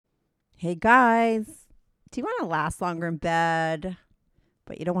Hey guys, do you want to last longer in bed,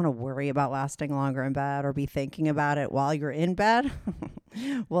 but you don't want to worry about lasting longer in bed or be thinking about it while you're in bed?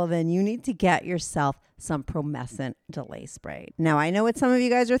 Well, then you need to get yourself some Promescent delay spray. Now, I know what some of you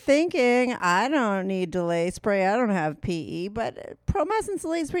guys are thinking. I don't need delay spray. I don't have PE, but Promescent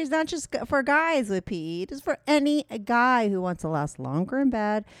delay spray is not just for guys with PE. It is for any guy who wants to last longer in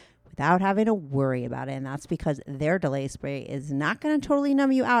bed without having to worry about it. And that's because their delay spray is not going to totally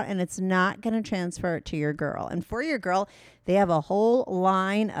numb you out, and it's not going to transfer it to your girl. And for your girl, they have a whole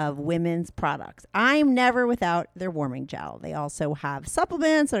line of women's products. I'm never without their warming gel. They also have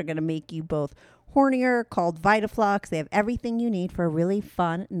supplements that are going to make you both hornier called VitaFlux. They have everything you need for a really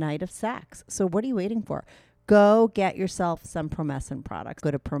fun night of sex. So what are you waiting for? Go get yourself some Promescent products.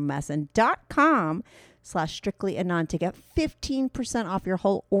 Go to promescent.com/strictlyanon to get 15% off your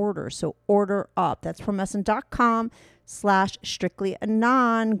whole order. So order up. That's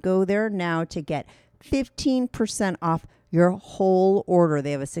promescent.com/strictlyanon. Go there now to get 15% off your whole order.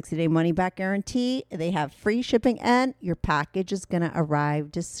 They have a 60-day money-back guarantee. They have free shipping, and your package is going to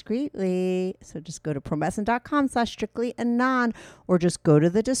arrive discreetly. So just go to promescent.com/strictlyanon, or just go to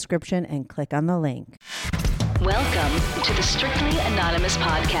the description and click on the link. Welcome to the Strictly Anonymous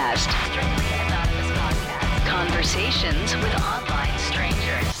Podcast. Strictly Anonymous Podcast. Conversations with online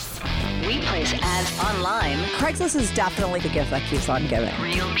strangers. We place ads online. Craigslist is definitely the gift that keeps on giving.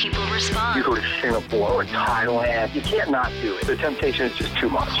 Real people respond. You go to Singapore or Thailand, you can't not do it. The temptation is just too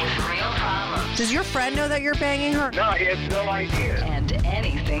much. With real problems. Does your friend know that you're banging her? No, he has no idea. And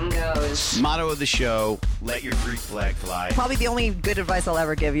anything goes. Motto of the show, let your freak flag fly. Probably the only good advice I'll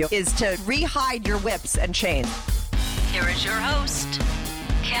ever give you is to re-hide your whips and chains. Here is your host,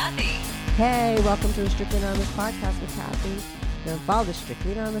 Kathy. Hey, welcome to the Strictly Anonymous Podcast with Kathy. Don't follow the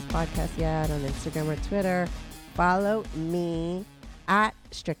Strictly Anonymous Podcast yet on Instagram or Twitter. Follow me at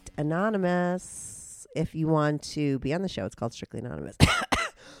Strict Anonymous. If you want to be on the show, it's called Strictly Anonymous.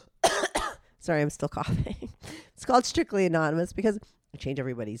 Sorry, I'm still coughing. It's called Strictly Anonymous because I change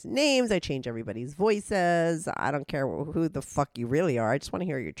everybody's names. I change everybody's voices. I don't care who the fuck you really are. I just want to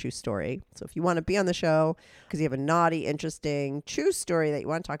hear your true story. So if you want to be on the show because you have a naughty, interesting, true story that you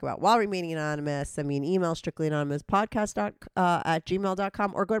want to talk about while remaining anonymous, send me an email,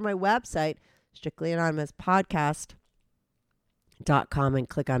 strictlyanonymouspodcast@gmail.com, or go to my website, strictlyanonymouspodcast.com, and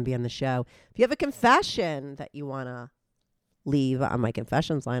click on Be on the Show. If you have a confession that you want to leave on my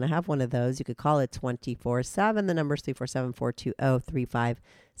confessions line, I have one of those. You could call it 24/7. The number is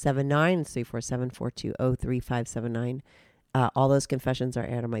 347-420-3579. It's 347-420-3579. All those confessions are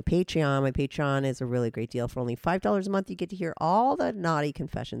aired on my Patreon. My Patreon is a really great deal. For only $5 a month, you get to hear all the naughty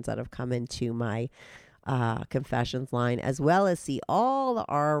confessions that have come into my confessions line, as well as see all the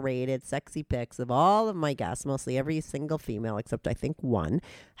R-rated sexy pics of all of my guests. Mostly every single female, except I think one,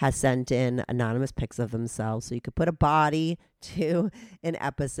 has sent in anonymous pics of themselves, so you could put a body to an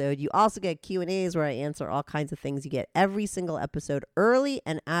episode. You also get Q&As where I answer all kinds of things. You get every single episode early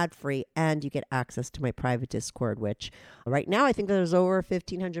and ad-free, and you get access to my private Discord, which right now I think there's over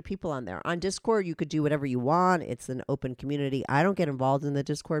 1,500 people on there. On Discord, you could do whatever you want. It's an open community. I don't get involved in the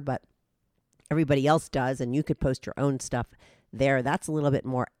Discord, but everybody else does, and you could post your own stuff there. That's a little bit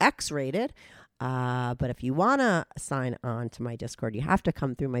more X-rated. But if you want to sign on to my Discord, you have to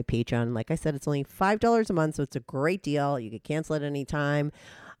come through my Patreon. Like I said, it's only $5 a month, so it's a great deal. You can cancel it anytime.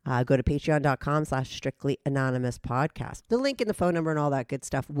 Go to patreon.com/strictlyanonymouspodcast. The link and the phone number and all that good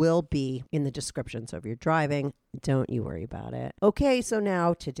stuff will be in the description. So if you're driving, don't you worry about it. Okay, so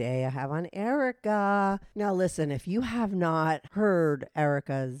now today I have on Erica. Now listen, if you have not heard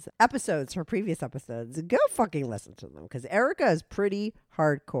Erica's episodes, her previous episodes, go fucking listen to them, because Erica is pretty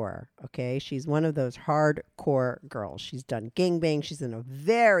hardcore, okay? She's one of those hardcore girls. She's done gangbang. She's in a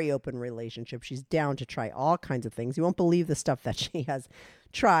very open relationship. She's down to try all kinds of things. You won't believe the stuff that she has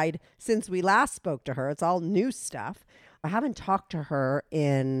tried since we last spoke to her. It's all new stuff. I haven't talked to her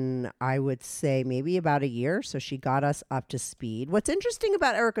in, I would say, maybe about a year, so she got us up to speed. What's interesting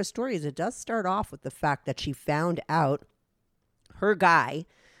about Erica's story is it does start off with the fact that she found out her guy,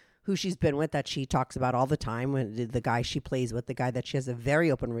 who she's been with, that she talks about all the time, when the guy she plays with, the guy that she has a very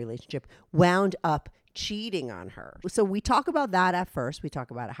open relationship, wound up cheating on her. So we talk about that at first. We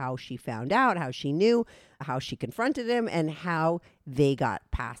talk about how she found out, how she knew, how she confronted him, and how they got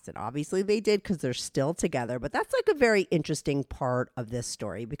past it. Obviously they did, because they're still together. But that's like a very interesting part of this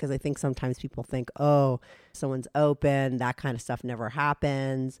story, because I think sometimes people think, oh, someone's open, that kind of stuff never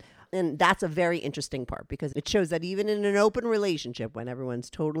happens. And that's a very interesting part, because it shows that even in an open relationship, when everyone's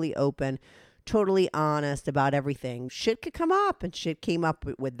totally open, totally honest about everything, shit could come up, and shit came up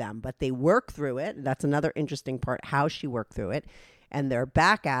with them, but they work through it. That's another interesting part, how she worked through it. and they're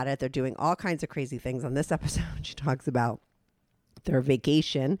back at it. They're doing all kinds of crazy things. On this episode, she talks about their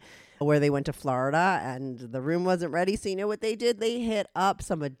vacation where they went to Florida and the room wasn't ready. So you know what they did? They hit up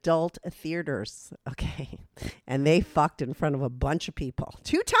some adult theaters. Okay. And they fucked in front of a bunch of people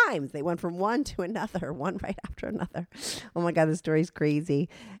 2 times. They went from one to another, one right after another. Oh my God, the story's crazy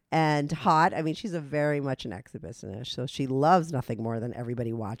and hot. I mean, she's a very much an exhibitionist. So she loves nothing more than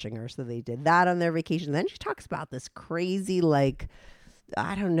everybody watching her. So they did that on their vacation. Then she talks about this crazy, like,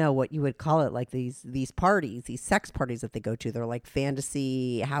 I don't know what you would call it, like these parties, these sex parties that they go to. They're like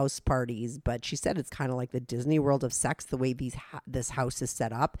fantasy house parties, but she said it's kind of like the Disney World of sex, the way this house is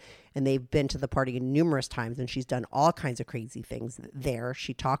set up. And they've been to the party numerous times, and she's done all kinds of crazy things there.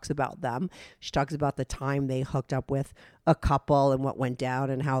 She talks about them. She talks about the time they hooked up with a couple and what went down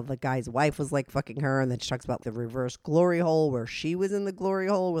and how the guy's wife was like fucking her. And then she talks about the reverse glory hole where she was in the glory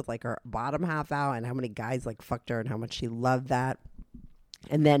hole with like her bottom half out and how many guys like fucked her and how much she loved that.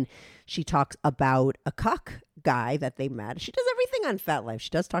 And then she talks about a cuck guy that they met. She does everything on FetLife.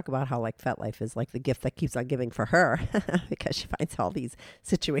 She does talk about how like FetLife is like the gift that keeps on giving for her because she finds all these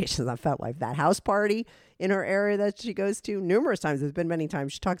situations on FetLife. That house party in her area that she goes to numerous times. There's been many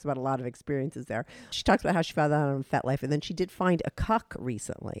times. She talks about a lot of experiences there. She talks about how she found that on FetLife. And then she did find a cuck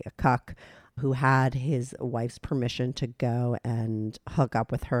recently, a cuck who had his wife's permission to go and hook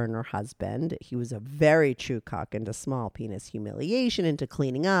up with her and her husband. He was a very true cuck into small penis humiliation, into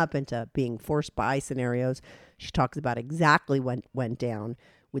cleaning up, into being forced by scenarios. She talks about exactly what went down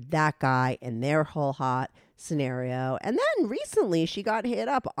with that guy and their whole hot scenario. And then recently she got hit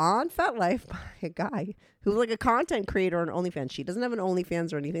up on FetLife by a guy who was like a content creator on OnlyFans. She doesn't have an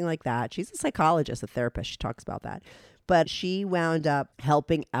OnlyFans or anything like that. She's a psychologist, a therapist. She talks about that. But she wound up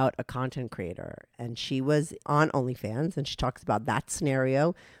helping out a content creator, and she was on OnlyFans, and she talks about that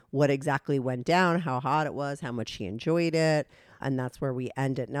scenario, what exactly went down, how hot it was, how much she enjoyed it, and that's where we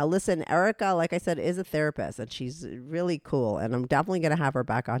end it. Now, listen, Erica, like I said, is a therapist, and she's really cool, and I'm definitely going to have her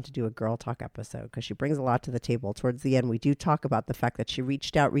back on to do a Girl Talk episode because she brings a lot to the table. Towards the end, we do talk about the fact that she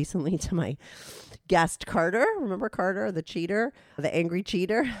reached out recently to my guest, Carter. Remember Carter, the cheater, the angry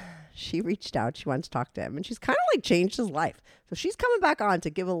cheater? She reached out. She wanted to talk to him, and she's kind of like changed his life. So she's coming back on to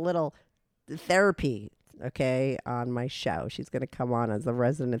give a little therapy, okay, on my show. She's going to come on as a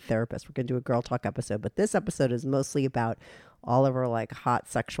resident therapist. We're going to do a Girl Talk episode, but this episode is mostly about all of her like hot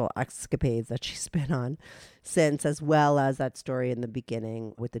sexual escapades that she's been on since, as well as that story in the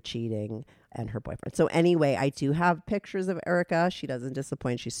beginning with the cheating and her boyfriend. So anyway, I do have pictures of Erica. She doesn't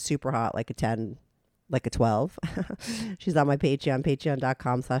disappoint. She's super hot, like a 10, like a 12. She's on my Patreon,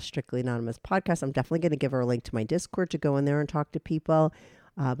 patreon.com/Strictly Anonymous Podcast. I'm definitely going to give her a link to my Discord to go in there and talk to people.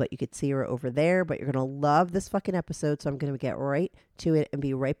 But you could see her over there. But you're going to love this fucking episode. So I'm going to get right to it and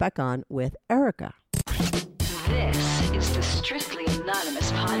be right back on with Erica. This is the Strictly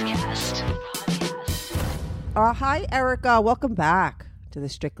Anonymous Podcast. Hi, Erica. Welcome back to the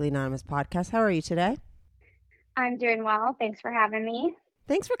Strictly Anonymous Podcast. How are you today? I'm doing well. Thanks for having me.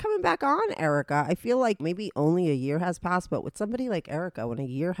 Thanks for coming back on, Erica. I feel like maybe only a year has passed, but with somebody like Erica, when a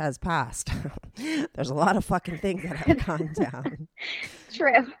year has passed, there's a lot of fucking things that have gone down.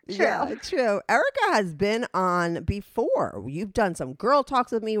 True. Yeah, true. Erica has been on before. You've done some Girl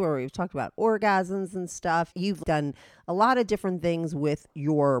Talks with me where we've talked about orgasms and stuff. You've done a lot of different things with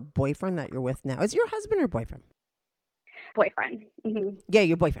your boyfriend that you're with now. Is your husband or boyfriend? Boyfriend. Mm-hmm. Yeah,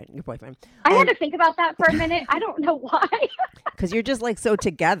 your boyfriend. I had to think about that for a minute. I don't know why. Because you're just like so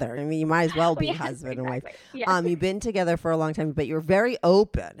together. I mean, you might as well be Yes, husband and wife. Yeah. You've been together for a long time, but you're very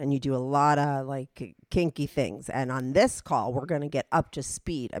open and you do a lot of like kinky things. And on this call, we're going to get up to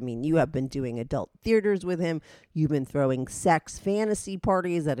speed. I mean, you have been doing adult theaters with him. You've been throwing sex fantasy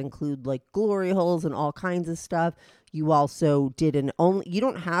parties that include like glory holes and all kinds of stuff. You also did you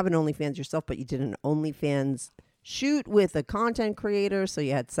don't have an OnlyFans yourself, but you did an OnlyFans shoot with a content creator, so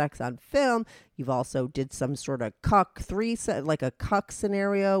you had sex on film. You've also did some sort of like a cuck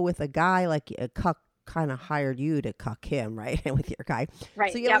scenario with a guy, like a cuck kind of hired you to cuck him, right? And with your guy.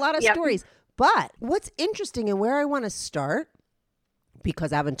 Right. So you have a lot of stories. But what's interesting and where I want to start,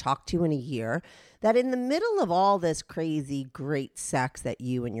 because I haven't talked to you in a year, that in the middle of all this crazy, great sex that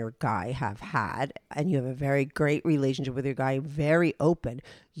you and your guy have had, and you have a very great relationship with your guy, very open,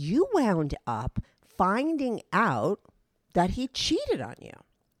 you wound up finding out that he cheated on you.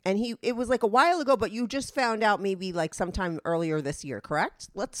 And it was like a while ago, but you just found out maybe like sometime earlier this year, correct?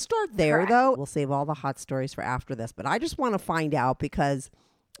 Let's start there, Correct. though. We'll save all the hot stories for after this. But I just want to find out because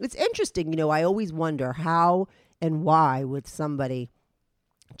it's interesting. You know, I always wonder how and why would somebody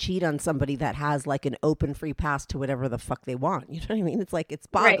cheat on somebody that has like an open free pass to whatever the fuck they want. You know what I mean? It's like, it's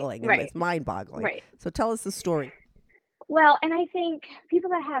boggling. Right. It's mind boggling. Right. So tell us the story. Well, and I think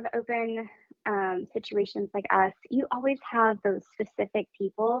people that have open situations like us, you always have those specific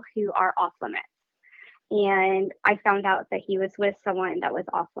people who are off limits. And I found out that he was with someone that was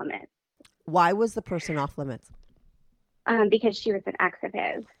off limits Why was the person off limits? because she was an ex of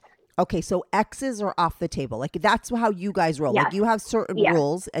his. Okay, so exes are off the table. Like that's how you guys roll. Like Yes. you have certain Yes.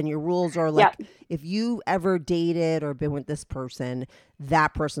 rules, and your rules are like Yep. if you ever dated or been with this person,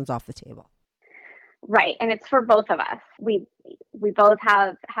 that person's off the table. Right, and it's for both of us. We both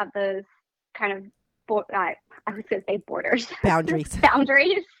have those kind of I was going to say borders. Boundaries.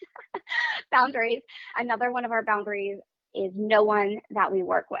 Boundaries. Boundaries. Another one of our boundaries is no one that we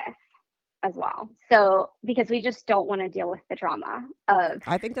work with as well. So because we just don't want to deal with the drama of,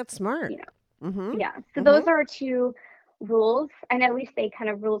 I think that's smart. you know, Mm-hmm. yeah. So those are our two rules, and at least they kind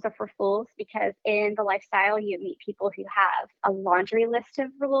of rules are for fools, because in the lifestyle you meet people who have a laundry list of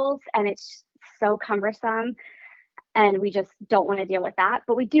rules, and it's so cumbersome, and we just don't want to deal with that.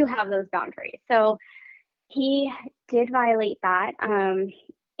 But we do have those boundaries. So he did violate that.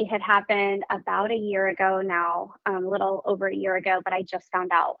 It had happened about a year ago now, a little over a year ago, but I just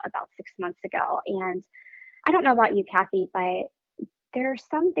found out about 6 months ago. And I don't know about you, Kathy, but there are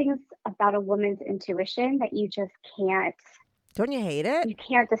some things about a woman's intuition that you just can't. Don't you hate it? You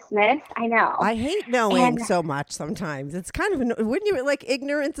can't dismiss. I know. I hate knowing And- so much sometimes. It's kind of, wouldn't you, like,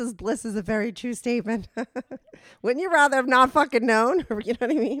 ignorance is bliss is a very true statement. Wouldn't you rather have not fucking known? You know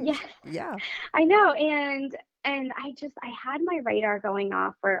what I mean? Yeah. Yeah. I know. And I had my radar going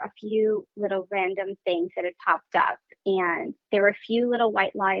off for a few little random things that had popped up. And there were a few little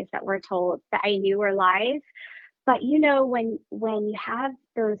white lies that were told that I knew were lies. But you know, when you have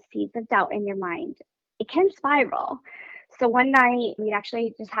those seeds of doubt in your mind, it can spiral. So one night we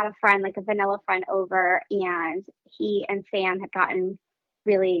actually just had a friend, like a vanilla friend, over, and he and Sam had gotten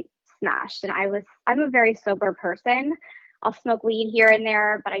really smashed. And I'm a very sober person. I'll smoke weed here and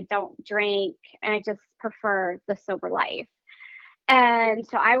there, but I don't drink, and I just prefer the sober life. And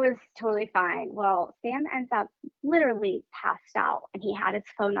so I was totally fine. Well, Sam ends up literally passed out, and he had his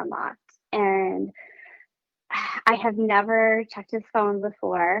phone unlocked. And I have never checked his phone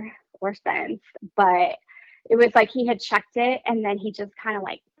before or since, but it was like he had checked it and then he just kind of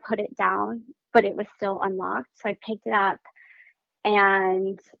like put it down, but it was still unlocked. So I picked it up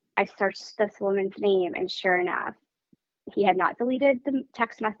and I searched this woman's name, and sure enough, he had not deleted the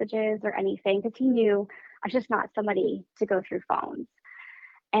text messages or anything, because he knew I was just not somebody to go through phones.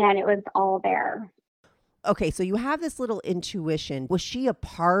 And it was all there. Okay, so you have this little intuition. Was she a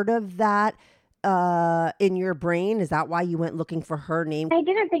part of that in your brain? Is that why you went looking for her name? I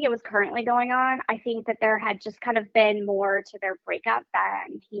didn't think it was currently going on. I think that there had just kind of been more to their breakup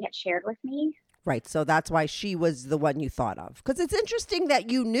than he had shared with me. Right, so that's why she was the one you thought of. Because it's interesting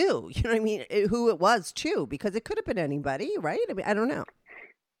that you knew, you know what I mean, who it was too, because it could have been anybody, right? I mean, I don't know.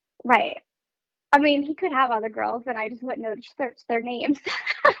 Right. I mean, he could have other girls, and I just wouldn't know to search their names.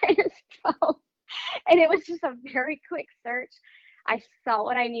 So, and it was just a very quick search. I saw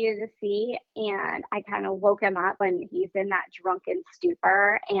what I needed to see, and I kind of woke him up when he's in that drunken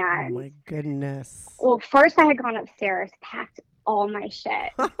stupor. And Oh my goodness. well, first I had gone upstairs, packed all my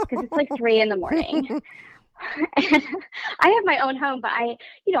shit, because it's like 3 a.m. And I have my own home, but I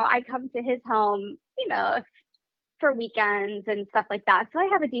come to his home, for weekends and stuff like that. So I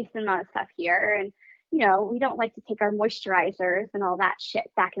have a decent amount of stuff here, and we don't like to take our moisturizers and all that shit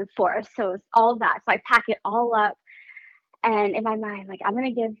back and forth. So it's all that. So I pack it all up, and in my mind, like, I'm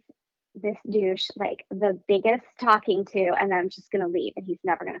gonna give this douche like the biggest talking to, and then I'm just gonna leave, and he's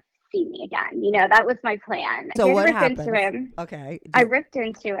never gonna see me again. That was my plan. So I what ripped happened? into him. Okay. I ripped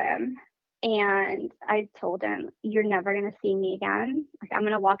into him, and I told him, "You're never gonna see me again. Like, I'm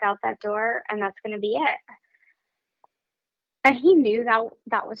gonna walk out that door, and that's gonna be it." And he knew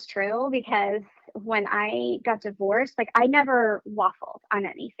that was true, because when I got divorced, like, I never waffled on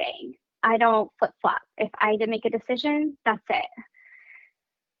anything. I don't flip-flop. If I didn't make a decision, that's it.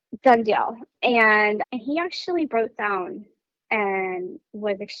 Done deal. And he actually broke down and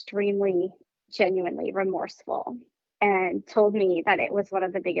was extremely, genuinely remorseful, and told me that it was one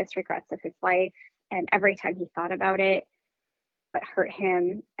of the biggest regrets of his life. And every time he thought about it, it hurt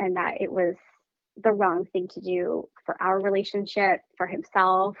him, and that it was the wrong thing to do for our relationship, for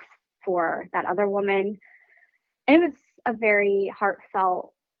himself, for that other woman. And it was a very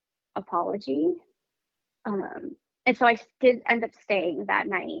heartfelt apology. And so I did end up staying that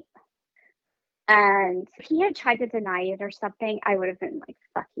night. And if he had tried to deny it or something, I would have been like,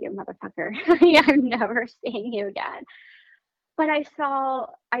 "Fuck you, motherfucker. I'm never seeing you again." But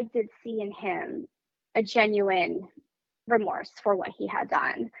I did see in him a genuine remorse for what he had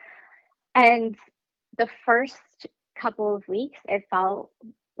done. And the first couple of weeks, it felt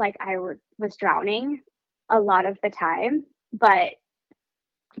like I was drowning a lot of the time, but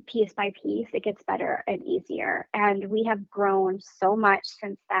piece by piece, it gets better and easier. And we have grown so much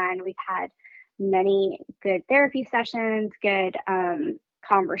since then. We've had many good therapy sessions, good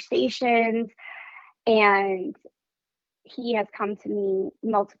conversations, and he has come to me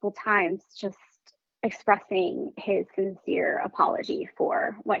multiple times just expressing his sincere apology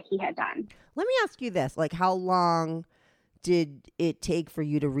for what he had done. Let me ask you this, like, how long did it take for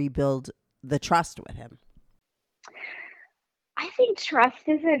you to rebuild the trust with him? I think trust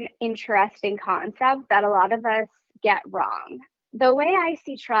is an interesting concept that a lot of us get wrong. The way I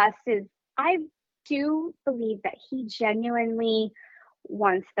see trust is I do believe that he genuinely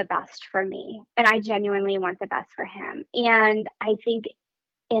wants the best for me, and I genuinely want the best for him. And I think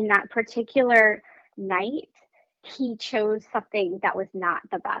in that particular night, he chose something that was not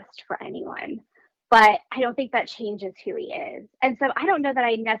the best for anyone. But I don't think that changes who he is. And so I don't know that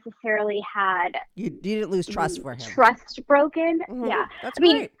I necessarily had You didn't lose trust for him. trust broken. Mhm. Yeah. That's I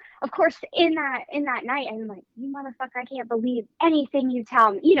mean, great. of course, in that night, I'm like, you motherfucker, I can't believe anything you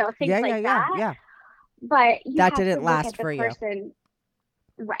tell me, you know, things like that. Yeah. But you That have didn't to last look at for the you. person.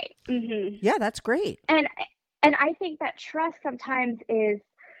 Right. Mm-hmm. Yeah, that's great. And I think that trust sometimes is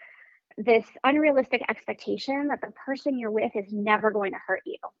this unrealistic expectation that the person you're with is never going to hurt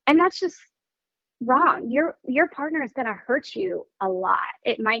you. And that's just wrong. Your partner is going to hurt you a lot.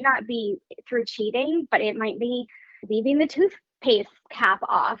 It might not be through cheating, but it might be leaving the toothpaste cap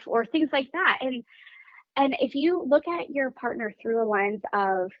off or things like that. And if you look at your partner through a lens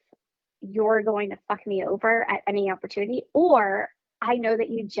of you're going to fuck me over at any opportunity, or I know that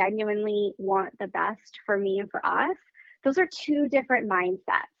you genuinely want the best for me and for us, those are two different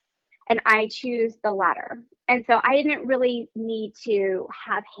mindsets. And I choose the latter. And so I didn't really need to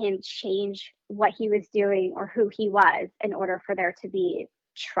have him change what he was doing or who he was in order for there to be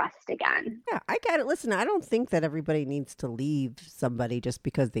trust again. Yeah, I get it. Listen, I don't think that everybody needs to leave somebody just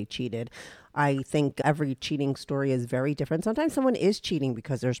because they cheated. I think every cheating story is very different. Sometimes someone is cheating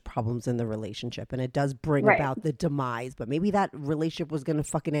because there's problems in the relationship and it does bring Right. about the demise, but maybe that relationship was going to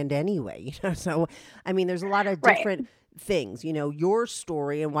fucking end anyway, you know? So, I mean, there's a lot of Right. different things, you know. Your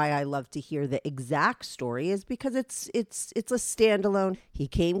story, and why I love to hear the exact story, is because it's a standalone. He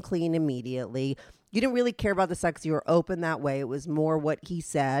came clean immediately. You didn't really care about the sex. You were open that way. It was more what he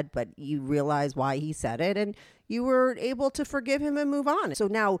said, but you realized why he said it, and you were able to forgive him and move on. So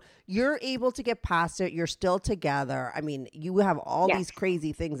now you're able to get past it. You're still together. I mean, you have all Yes. these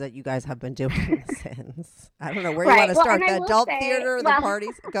crazy things that you guys have been doing since. I don't know where Right. you want to Well, start. and I The will adult say- theater, the well,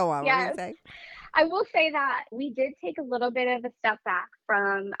 parties. Go on. What do you yes. say? I will say that we did take a little bit of a step back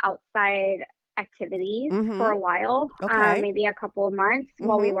from outside activities for a while, Okay. maybe a couple of months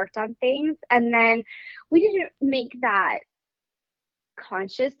while we Mhm. worked on things. And then we didn't make that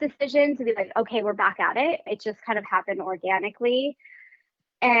conscious decision to be like, okay, we're back at it. It just kind of happened organically.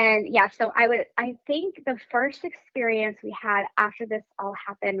 And yeah, so I think the first experience we had after this all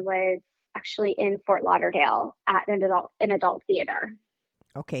happened was actually in Fort Lauderdale at an adult theater.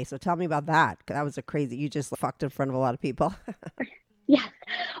 Okay, so tell me about that. 'Cause that was a crazy. You just fucked in front of a lot of people. Yes.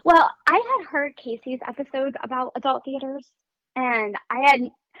 Well, I had heard Casey's episodes about adult theaters, and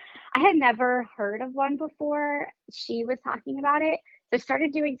I had never heard of one before she was talking about it. So I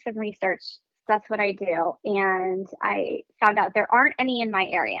started doing some research. That's what I do. And I found out there aren't any in my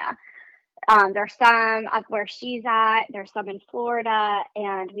area. There's some up where she's at, there's some in Florida,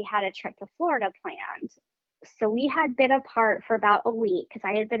 and we had a trip to Florida planned. So we had been apart for about a week because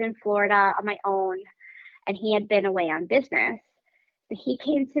I had been in Florida on my own and he had been away on business. So he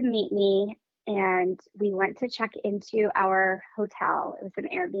came to meet me and we went to check into our hotel. It was an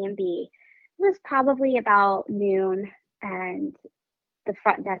Airbnb. It was probably about noon, and the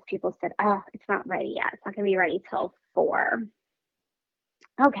front desk people said, "Oh, it's not ready yet. It's not going to be ready till 4."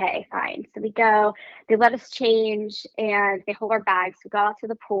 Okay, fine. So we go, they let us change and they hold our bags. We go out to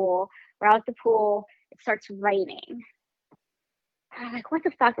the pool. We're out at the pool. It starts raining. I'm like, what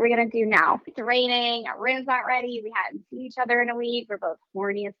the fuck are we going to do now? It's raining. Our room's not ready. We hadn't seen each other in a week. We're both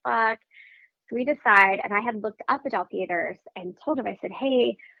horny as fuck. So we decide, and I had looked up adult theaters and told him, I said,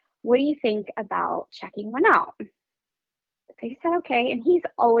 hey, what do you think about checking one out? So he said, okay. And he's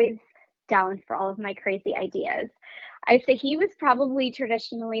always down for all of my crazy ideas. I'd say he was probably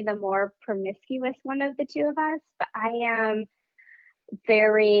traditionally the more promiscuous one of the two of us, but I am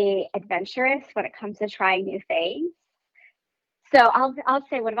very adventurous when it comes to trying new things. So I'll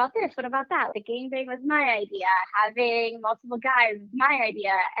say, what about this? What about that? The gangbang was my idea. Having multiple guys was my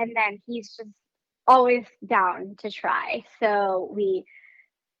idea. And then he's just always down to try. So we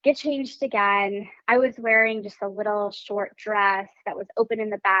get changed again. I was wearing just a little short dress that was open in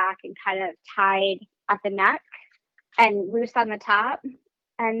the back and kind of tied at the neck and loose on the top.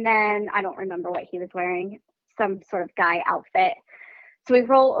 And then I don't remember what he was wearing, some sort of guy outfit. So we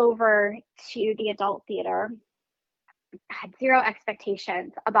roll over to the adult theater. I had zero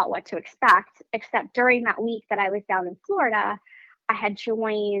expectations about what to expect, except during that week that I was down in Florida, I had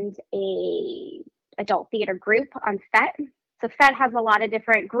joined a adult theater group on FET. So FET has a lot of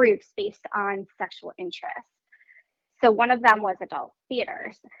different groups based on sexual interest. So one of them was adult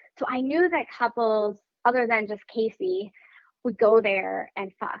theaters. So I knew that couples, other than just Casey, would go there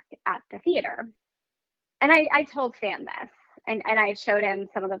and fuck at the theater. And I told Sam this, and I showed him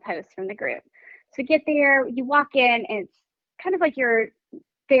some of the posts from the group. So get there, you walk in, and it's kind of like your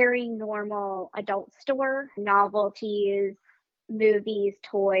very normal adult store, novelties, movies,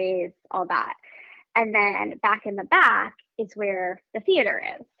 toys, all that. And then back in the back is where the theater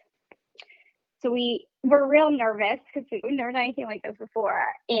is. So we were real nervous because we've never done anything like this before.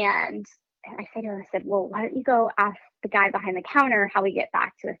 And I said to her, I said, well, why don't you go ask the guy behind the counter how we get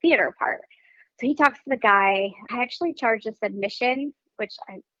back to the theater part? So he talks to the guy. I actually charged us admission, which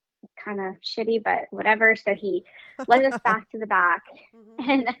I kind of shitty, but whatever. So he led us back to the back.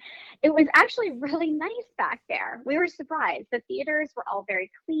 And it was actually really nice back there. We were surprised. The theaters were all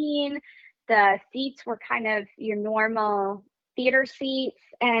very clean. The seats were kind of your normal theater seats.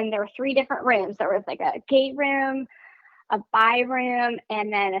 And there were 3 different rooms. There was like a gay room, a bi room,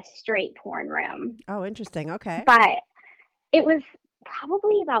 and then a straight porn room. Oh, interesting. Okay. But it was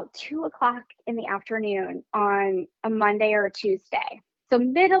probably about 2:00 in the afternoon on a Monday or a Tuesday. So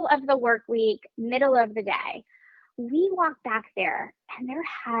middle of the work week, middle of the day. We walked back there and there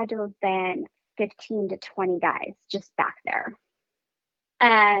had to have been 15 to 20 guys just back there.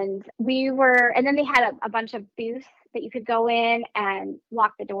 And then they had a bunch of booths that you could go in and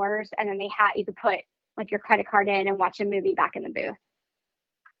lock the doors. And then you could put like your credit card in and watch a movie back in the booth.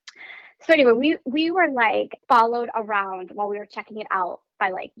 So anyway, we were like followed around while we were checking it out by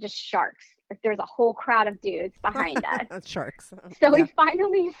like just sharks. Like there was a whole crowd of dudes behind us. Sharks. So we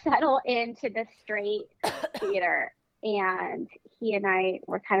finally settle into the straight theater, and he and I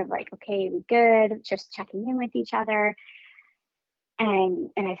were kind of like, okay, we good, just checking in with each other. And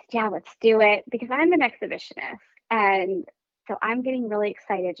I said, yeah, let's do it, because I'm an exhibitionist. And so I'm getting really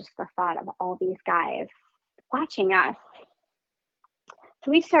excited just the thought of all these guys watching us. So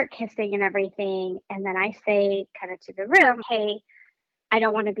we start kissing and everything. And then I say kind of to the room, hey, I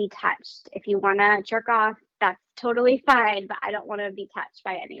don't want to be touched. If you want to jerk off, that's totally fine, but I don't want to be touched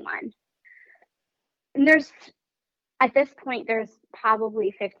by anyone. And at this point, there's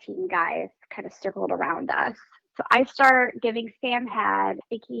probably 15 guys kind of circled around us. So I start giving Sam head. I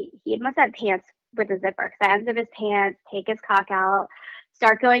think he must have pants with a zipper. So I unzip his pants, take his cock out,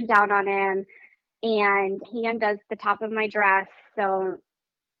 start going down on him. And he undoes the top of my dress. So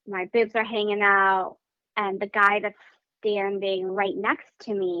my boobs are hanging out. And the guy that's standing right next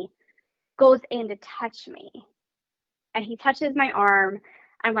to me goes in to touch me. And he touches my arm.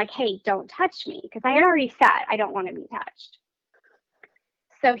 I'm like, hey, don't touch me. Because I had already said I don't want to be touched.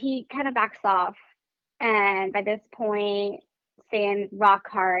 So he kind of backs off. And by this point, Sam rock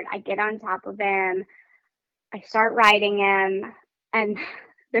hard. I get on top of him. I start riding him. And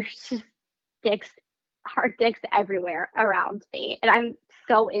there's just hard dicks everywhere around me. And I'm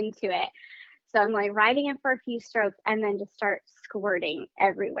so into it. So I'm like riding him for a few strokes and then just start squirting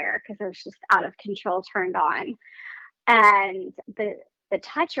everywhere because it was just out of control, turned on. And the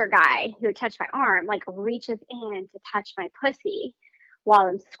toucher guy who touched my arm like reaches in to touch my pussy while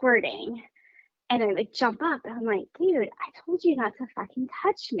I'm squirting. And I like jump up and I'm like, dude, I told you not to fucking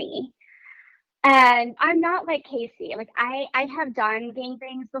touch me. And I'm not like Casey. Like I have done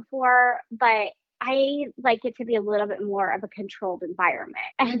gangbangs before, but I like it to be a little bit more of a controlled environment.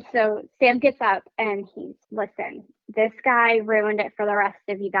 And so Sam gets up and he's, listen, this guy ruined it for the rest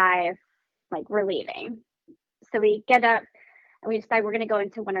of you guys. Like, we're leaving. So we get up and we decide we're going to go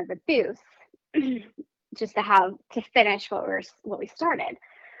into one of the booths just to finish what we started.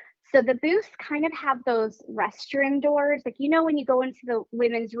 So the booths kind of have those restroom doors. Like, when you go into the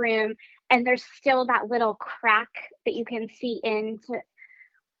women's room and there's still that little crack that you can see into.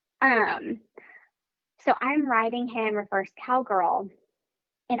 So I'm riding him reverse cowgirl,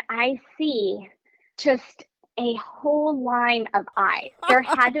 and I see just a whole line of eyes. There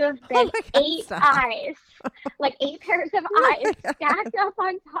had to have been 8 eyes, like 8 pairs of eyes stacked up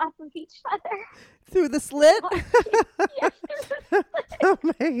on top of each other. Through the slit? Yes, through the slit. Oh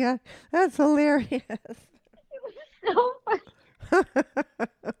my God, that's hilarious. It was so funny. I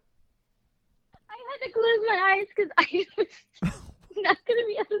had to close my eyes because I was not going to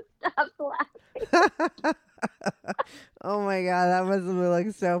be able to stop laughing. Oh my God, that must have been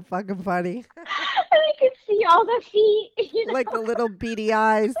like so fucking funny. And I could see all the feet, you know. Like the little beady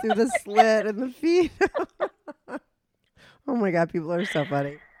eyes through the slit and the feet. Oh my God, people are so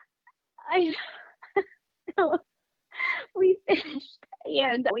funny. I know. We finished,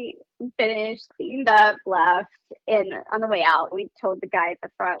 and we finished, cleaned up, left, and on the way out, we told the guy at the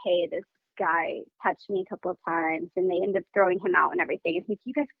front, hey, this guy touched me a couple of times, and they ended up throwing him out and everything. And he's,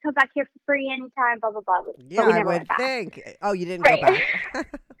 you guys can come back here for free anytime, blah, blah, blah. Yeah, but we I never would went back. think. Oh, you didn't Right. go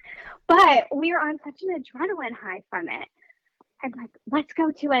back. But we were on such an adrenaline high from it. I'm like, let's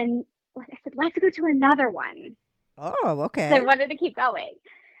go to another one. Oh, okay. So I wanted to keep going.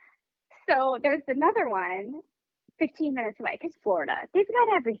 So there's another one 15 minutes away, because Florida, they've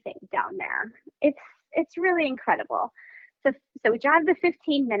got everything down there. It's really incredible. So we drive the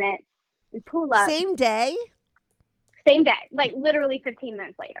 15 minutes, we pull up. Same day? Same day, like literally 15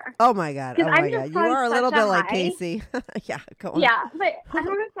 minutes later. Oh my God. Oh my God. You are a little bit like Casey. Yeah, go on. Yeah, but I'm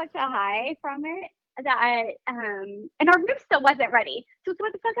on such a high from it that and our room still wasn't ready. So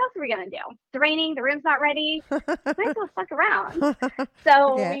what the fuck else are we gonna do? It's raining, the room's not ready. Might as well fuck around.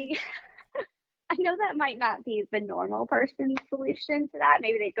 So Okay. I know that might not be the normal person's solution to that.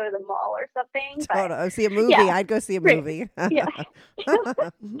 Maybe they go to the mall or something. But Totally. See a movie. yeah. I'd go see a Right. movie. Yeah. So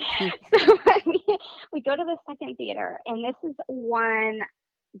we go to the second theater, and this is one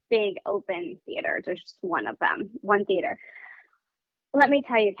big open theater. There's just one of them, one theater. Let me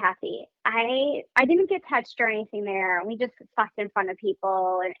tell you, Kathy, I didn't get touched or anything there. We just fucked in front of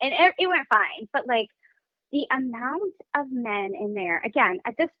people, and it went fine. But like the amount of men in there, again,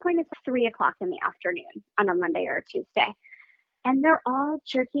 at this point, it's 3:00 in the afternoon on a Monday or a Tuesday. And they're all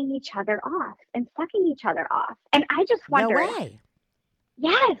jerking each other off and sucking each other off. And I just wonder. No way.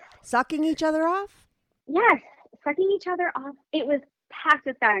 Yes. Sucking each other off? Yes. Sucking each other off. It was packed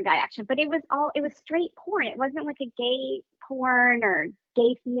with guy on guy action, but it was straight porn. It wasn't like a gay porn or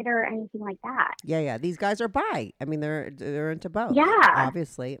gay theater or anything like that. Yeah. These guys are bi. I mean, they're into both. Yeah.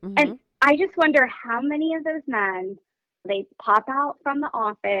 Obviously. Mm-hmm. And I just wonder how many of those men, they pop out from the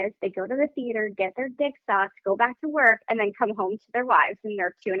office, they go to the theater, get their dick sucked, go back to work, and then come home to their wives and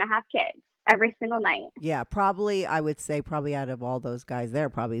their 2.5 kids every single night. Yeah, probably, I would say probably out of all those guys there,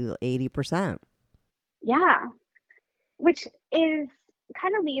 probably 80%. Yeah. Which is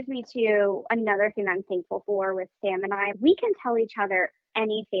kind of leads me to another thing I'm thankful for with Sam and I. We can tell each other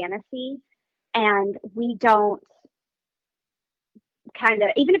any fantasy, and we don't kind of,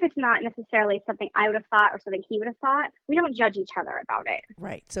 even if it's not necessarily something I would have thought or something he would have thought, we don't judge each other about it.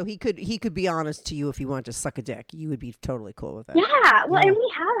 Right. So he could be honest to you if he wanted to suck a dick. You would be totally cool with it. Yeah. Well, Yeah. and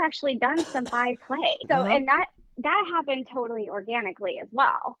we have actually done some bi play. So, and that happened totally organically as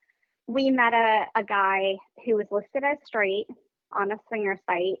well. We met a guy who was listed as straight on a swinger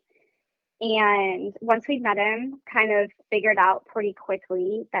site. And once we met him, kind of figured out pretty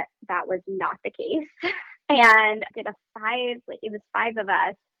quickly that that was not the case. And did it was 5 of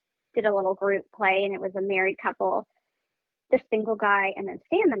us, did a little group play, and it was a married couple, the single guy, and then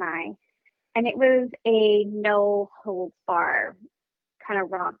Sam and I. And it was a no holds bar kind of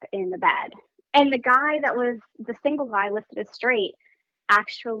romp in the bed. And the guy that was the single guy listed as straight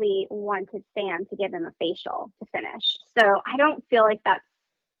actually wanted Sam to give him a facial to finish. So I don't feel like that's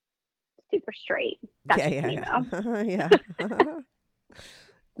super straight. That's Yeah.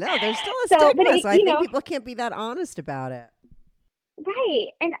 No, there's still a stigma. So I think people can't be that honest about it. Right.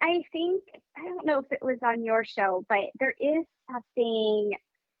 And I think, I don't know if it was on your show, but there is something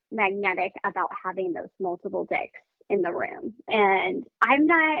magnetic about having those multiple dicks in the room. And I'm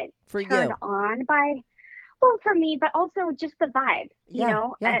not turned on by, well, for me, but also just the vibe, you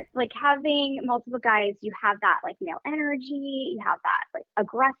know, like having multiple guys, you have that like male energy, you have that like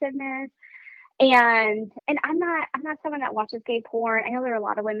aggressiveness. And I'm not someone that watches gay porn. I know there are a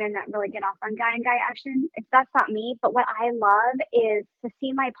lot of women that really get off on guy and guy action. That's not me. But what I love is to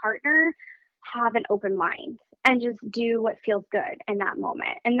see my partner have an open mind and just do what feels good in that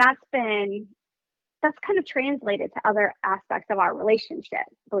moment. And that's kind of translated to other aspects of our relationship,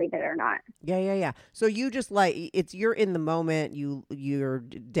 believe it or not. Yeah. So you just you're in the moment, you're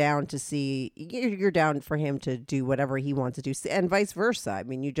down to see, you're down for him to do whatever he wants to do, and vice versa. I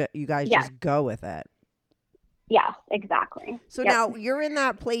mean, you guys just go with it. Yeah, exactly. So now you're in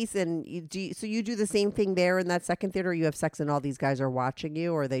that place, and you do the same thing there in that second theater. You have sex and all these guys are watching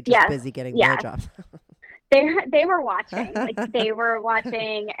you, or are they just busy getting blowjobs? They were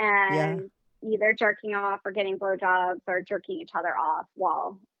watching, and either jerking off or getting blowjobs or jerking each other off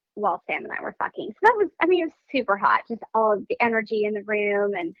while Sam and I were fucking. So that was, it was super hot. Just all of the energy in the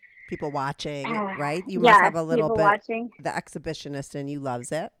room, and People watching, Ah, right? You must yes, have a little people bit, watching. the exhibitionist in you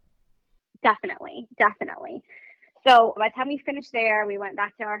loves it. Definitely, definitely. So by the time we finished there, we went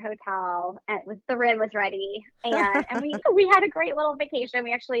back to our hotel, and the room was ready, and we had a great little vacation.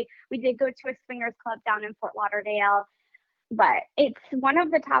 We did go to a swingers club down in Fort Lauderdale, but it's one of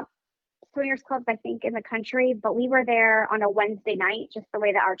the top swingers clubs I think in the country. But we were there on a Wednesday night, just the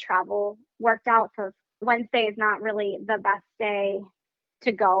way that our travel worked out. So Wednesday is not really the best day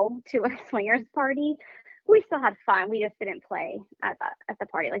to go to a swingers party. We still had fun. We just didn't play at the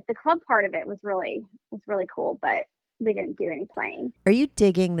party. Like the club part of it was really cool, but we didn't do any playing. Are you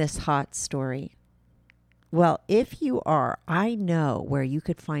digging this hot story? Well, if you are, I know where you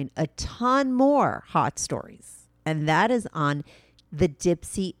could find a ton more hot stories, and that is on the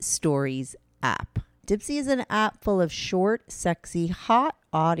Dipsea Stories app. Dipsea is an app full of short, sexy, hot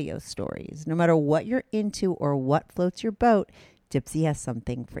audio stories. No matter what you're into or what floats your boat, Dipsea has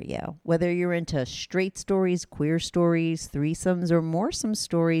something for you. Whether you're into straight stories, queer stories, threesomes, or moresome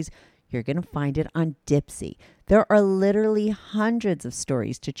stories, you're going to find it on Dipsea. There are literally hundreds of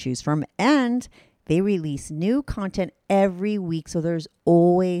stories to choose from, and they release new content every week, so there's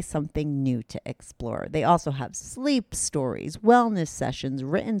always something new to explore. They also have sleep stories, wellness sessions,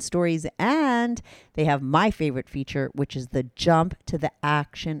 written stories, and they have my favorite feature, which is the jump to the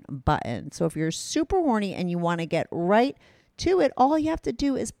action button. So if you're super horny and you want to get right to it, all you have to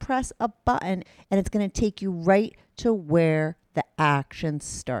do is press a button, and it's going to take you right to where the action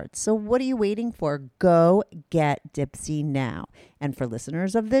starts. So what are you waiting for? Go get Dipsea now. And for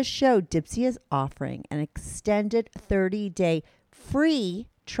listeners of this show, Dipsea is offering an extended 30-day free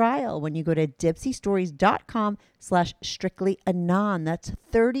trial when you go to dipseastories.com/strictlyanon. That's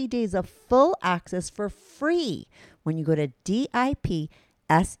 30 days of full access for free when you go to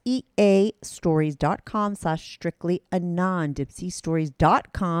dipseastories.com/strictlyanon,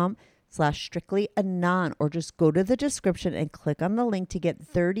 dipseastories.com/strictlyanon, or just go to the description and click on the link to get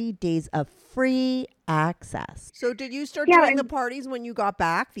 30 days of free access. So did you start doing the parties when you got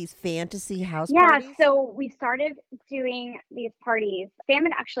back, these fantasy house parties? Yeah, so we started doing these parties. Sam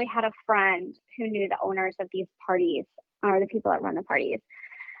had actually had a friend who knew the owners of these parties, or the people that run the parties.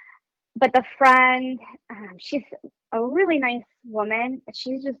 But the friend, she's a really nice woman, but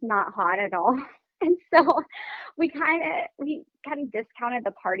she's just not hot at all. And so we kind of discounted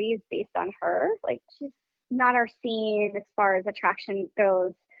the parties based on her. Like, she's not our scene as far as attraction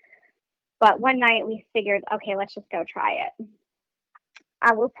goes. But one night we figured, okay, let's just go try it.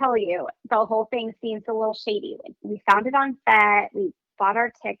 I will tell you, the whole thing seems a little shady. We found it on set. We bought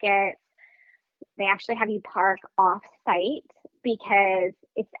our tickets. They actually have you park off site because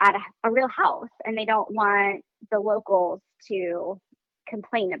it's at a real house, and they don't want the locals to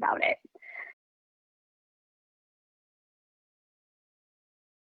complain about it.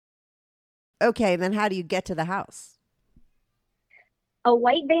 Okay, then how do you get to the house? A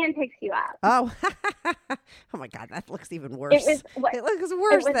white van picks you up. Oh, oh my God, that looks even worse. It looks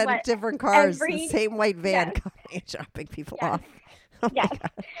worse than different cars, the same white van coming and dropping people off. Oh yes,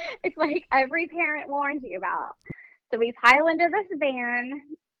 it's like every parent warns you about. So we pile into this van.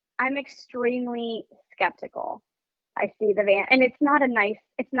 I'm extremely skeptical. I see the van, and it's not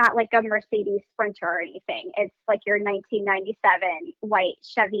like a Mercedes Sprinter or anything. It's like your 1997 white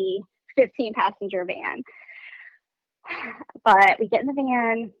Chevy 15-passenger van. But we get in the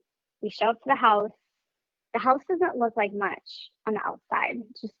van, we show up to the house. The house doesn't look like much on the outside.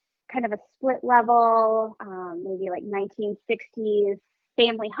 It's just kind of a split level, maybe like 1960s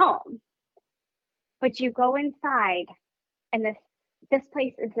family home. But you go inside, and this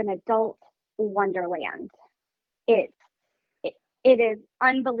place is an adult wonderland. It is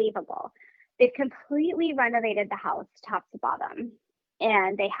unbelievable. They've completely renovated the house top to bottom,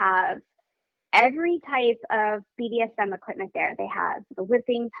 and they have every type of BDSM equipment there. They have the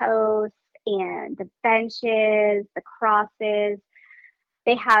whipping posts and the benches, the crosses.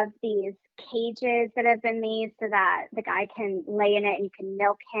 They have these cages that have been made so that the guy can lay in it and you can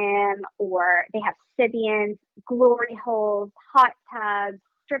milk him, or they have Sybians, glory holes, hot tubs,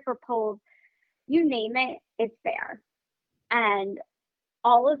 stripper poles, you name it, it's there. And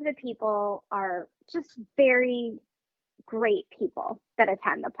all of the people are just very great people that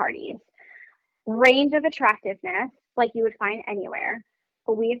attend the parties. Range of attractiveness, like you would find anywhere.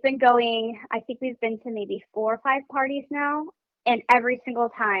 But we've been going, I think we've been to maybe 4 or 5 parties now, and every single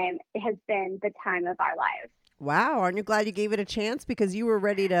time it has been the time of our lives. Wow, aren't you glad you gave it a chance? Because you were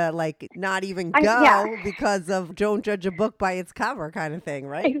ready to not even go because of don't judge a book by its cover kind of thing,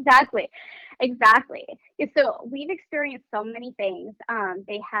 right? Exactly. So we've experienced so many things.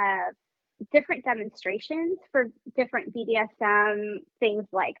 They have different demonstrations for different BDSM things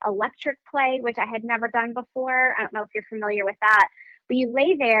like electric play, which I had never done before. I don't know if you're familiar with that, but you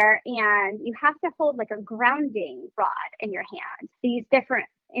lay there and you have to hold like a grounding rod in your hand. These different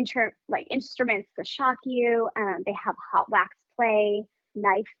instruments to shock you. They have hot wax play,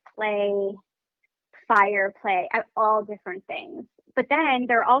 knife play, fire play, all different things. But then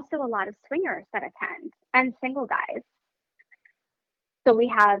there are also a lot of swingers that attend and single guys. So we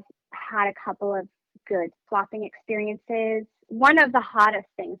have had a couple of good swapping experiences. One of the hottest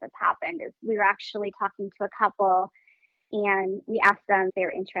things that's happened is we were actually talking to a couple and we asked them if they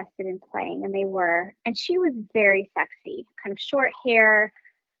were interested in playing, and they were. And she was very sexy, kind of short hair,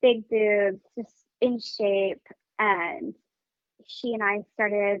 big boobs, just in shape. And she and I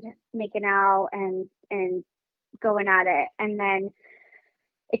started making out and going at it. And then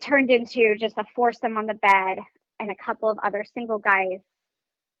it turned into just a foursome on the bed, and a couple of other single guys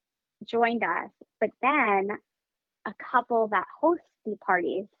joined us. But then a couple that host the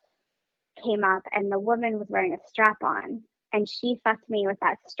parties came up, and the woman was wearing a strap on, and she fucked me with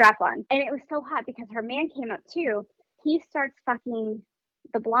that strap on. And it was so hot because her man came up too. He starts fucking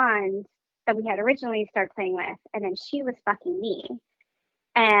the blonde that we had originally started playing with, and then she was fucking me.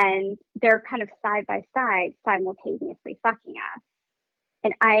 And they're kind of side by side, simultaneously fucking us.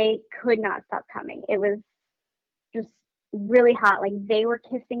 And I could not stop coming. It was just really hot. Like, they were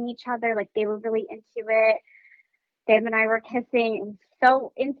kissing each other, like they were really into it. Sam and I were kissing. It was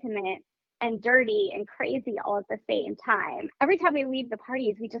so intimate and dirty and crazy all at the same time. Every time we leave the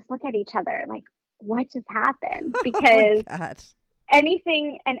parties, we just look at each other like, what just happened? Because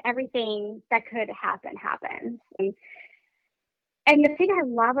anything and everything that could happen happens. And the thing I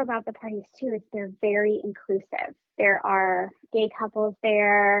love about the parties too is they're very inclusive. There are gay couples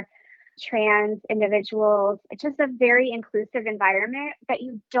there, trans individuals. It's just a very inclusive environment that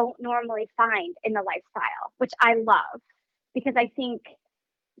you don't normally find in the lifestyle, which I love, because I think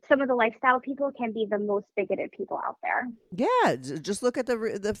some of the lifestyle people can be the most bigoted people out there. Yeah, just look at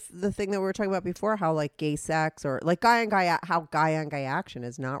the thing that we were talking about before, how like gay sex or like guy on guy action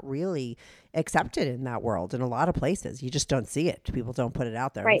is not really accepted in that world in a lot of places. You just don't see it. People don't put it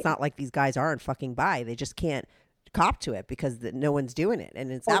out there. Right. It's not like these guys aren't fucking bi. They just can't cop to it because no one's doing it. And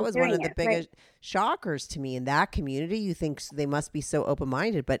that was one of the biggest shockers to me in that community. You think they must be so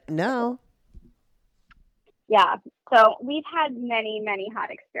open-minded, but no. Yeah. So we've had many, many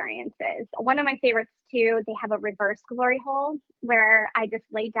hot experiences. One of my favorites too, they have a reverse glory hole where I just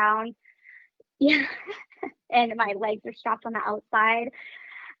lay down and my legs are strapped on the outside.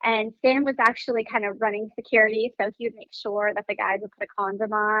 And Sam was actually kind of running security, so he would make sure that the guys would put a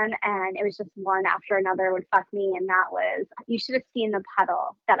condom on, and it was just one after another would fuck me, and that was, you should have seen the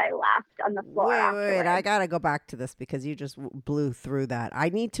puddle that I left on the floor. Wait, I gotta go back to this because you just blew through that. I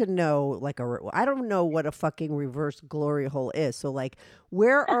need to know, like, I don't know what a fucking reverse glory hole is. So, like,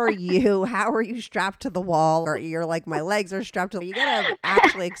 where are you? How are you strapped to the wall? Or you're like, my legs are strapped to. You gotta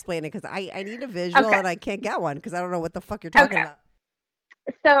actually explain it because I need a visual and I can't get one because I don't know what the fuck you're talking about.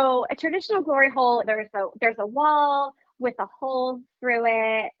 So a traditional glory hole, there's a wall with a hole through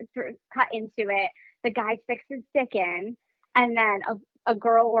it, cut into it. The guy sticks his dick in, and then a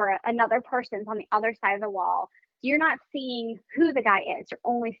girl or another person's on the other side of the wall. You're not seeing who the guy is. You're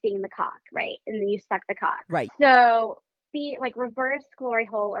only seeing the cock, right? And then you suck the cock. Right. So the reverse glory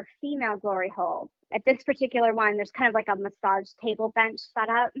hole or female glory hole. At this particular one, there's kind of like a massage table bench set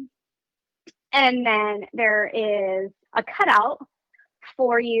up. And then there is a cutout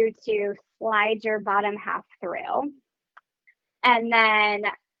for you to slide your bottom half through. And then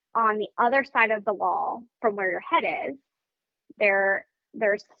on the other side of the wall from where your head is,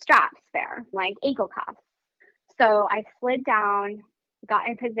 there's straps there, like ankle cuffs. So I slid down, got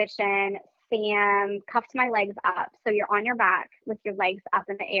in position, Sam cuffed my legs up. So you're on your back with your legs up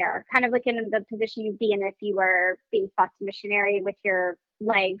in the air, kind of like in the position you'd be in if you were being fucked missionary with your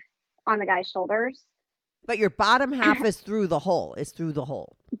legs on the guy's shoulders. But your bottom half is through the hole.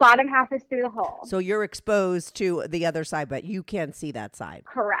 Bottom half is through the hole. So you're exposed to the other side, but you can't see that side.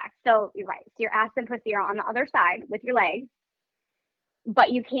 Correct. So you're right. So your ass and pussy are on the other side with your legs,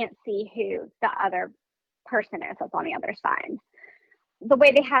 but you can't see who the other person is that's on the other side. The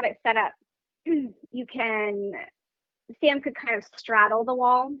way they have it set up, Sam could kind of straddle the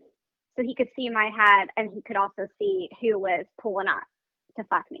wall, so he could see my head, and he could also see who was pulling up to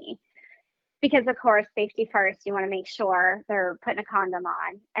fuck me. Because, of course, safety first, you want to make sure they're putting a condom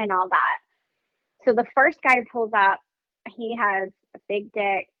on and all that. So the first guy pulls up. He has a big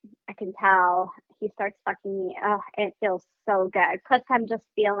dick. I can tell. He starts fucking me. Oh, it feels so good. Plus, I'm just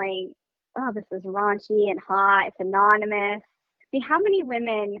feeling, oh, this is raunchy and hot. It's anonymous. See, how many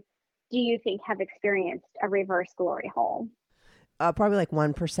women do you think have experienced a reverse glory hole? Probably like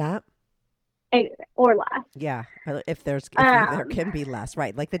 1%. Or less. Yeah, if there can be less,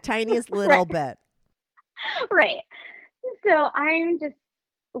 right? Like the tiniest little bit. Right. So I'm just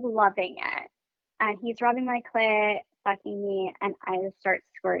loving it. And he's rubbing my clit, fucking me, and I just start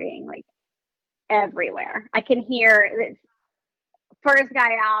squirting like everywhere. I can hear this first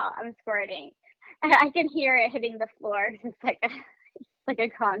guy out, I'm squirting. And I can hear it hitting the floor. It's like a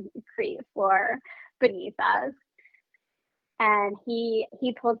concrete floor beneath us. And he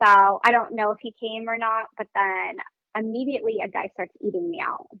pulls out, I don't know if he came or not, but then immediately a guy starts eating me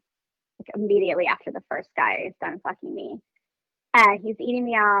out. Like immediately after the first guy is done fucking me. And he's eating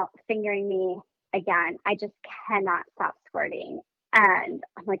me out, fingering me again. I just cannot stop squirting. And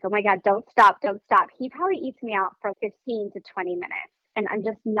I'm like, oh my God, don't stop. He probably eats me out for 15 to 20 minutes. And I'm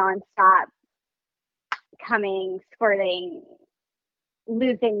just nonstop coming, squirting,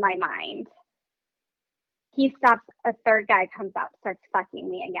 losing my mind. He stops, a third guy comes up, starts fucking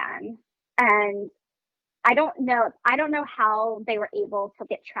me again. And I don't know how they were able to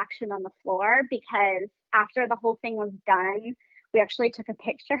get traction on the floor, because after the whole thing was done, we actually took a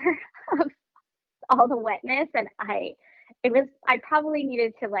picture of all the wetness, and I probably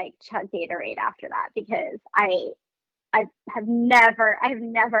needed to like chug Gatorade after that, because I've never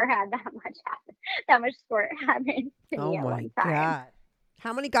had that much squirt happen to me at one time. God.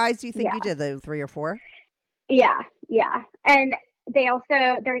 How many guys do you think Yeah. you did? The 3 or 4? Yeah. And they have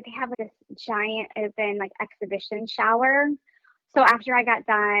this giant open like exhibition shower. So after I got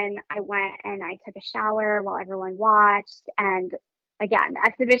done, I went and I took a shower while everyone watched. And again,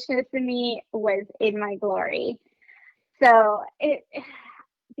 the exhibitionist in me was in my glory. So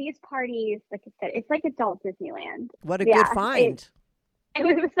these parties, like I said, it's like adult Disneyland. What a good find. It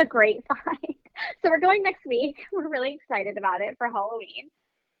was a great find. So we're going next week. We're really excited about it for Halloween.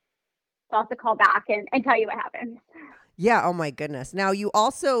 So I'll have to call back and tell you what happened. Yeah. Oh my goodness. Now you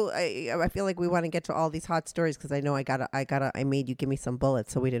also, I feel like we want to get to all these hot stories, because I know I made you give me some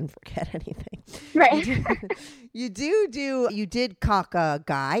bullets so we didn't forget anything. Right. You did cock a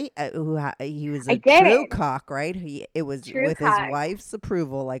guy he was a did. true cock, right? It was True with cock. his wife's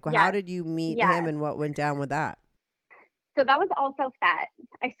approval. Like, Yes. how did you meet Yes. him, and what went down with that? So that was also Fet.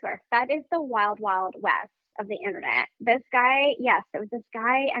 I swear, Fet is the wild, wild west of the internet. This guy, yes, it was this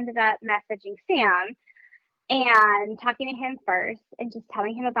guy ended up messaging Sam and talking to him first and just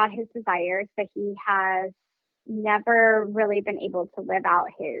telling him about his desires, that he has never really been able to live out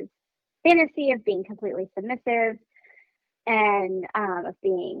his fantasy of being completely submissive and of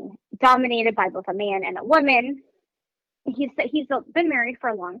being dominated by both a man and a woman. He's been married for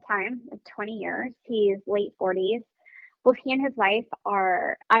a long time, like 20 years. He's late 40s. Both he and his wife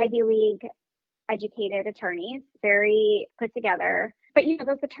are Ivy League educated attorneys, very put together. But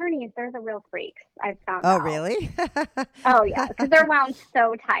those attorneys, they're the real freaks, I've found out. Oh, really? Oh, yeah, because they're wound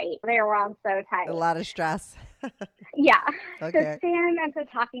so tight. They're wound so tight. A lot of stress. Yeah. Okay. So Sam ends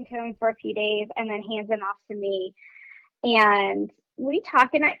up talking to him for a few days and then hands him off to me. And we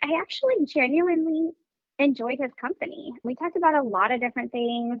talk, and I actually genuinely enjoyed his company. We talked about a lot of different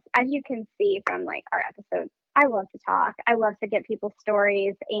things. As you can see from like our episodes, I love to talk. I love to get people's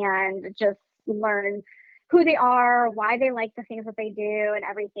stories and just learn who they are, why they like the things that they do and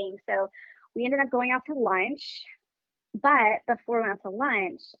everything. So we ended up going out to lunch. But before we went out to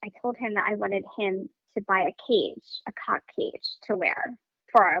lunch, I told him that I wanted him to buy a cock cage to wear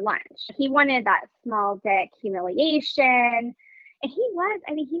for our lunch. He wanted that small dick humiliation. And he was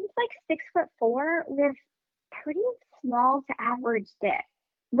like 6'4" with pretty small to average dick,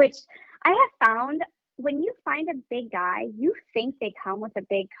 which I have found when you find a big guy, you think they come with a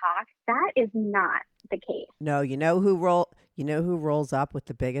big cock. That is not the case. No, you know who rolls up with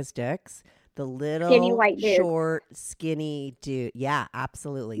the biggest dicks? The little skinny white dude. Short, skinny dude. Yeah,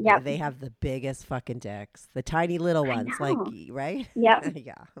 absolutely. Yep. They have the biggest fucking dicks. The tiny little ones, like, right? Yep.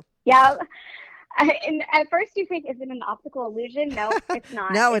 Yeah. Yeah. And at first you think, is it an optical illusion? No, it's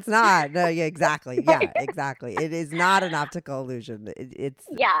not. No, it's not. No, yeah, exactly. Yeah, exactly. It is not an optical illusion. It's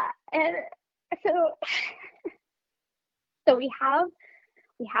yeah. And so we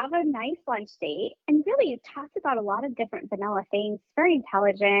have a nice lunch date, and really talked about a lot of different vanilla things. Very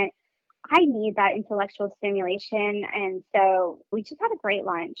intelligent. I need that intellectual stimulation, and so we just had a great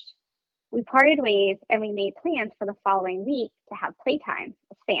lunch. We parted ways, and we made plans for the following week to have playtime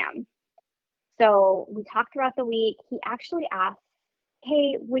with Sam. So we talked throughout the week. He actually asked,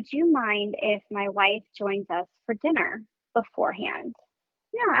 hey, would you mind if my wife joins us for dinner beforehand?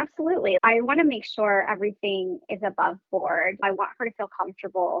 Yeah, absolutely. I want to make sure everything is above board. I want her to feel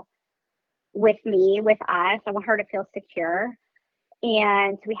comfortable with me, with us. I want her to feel secure.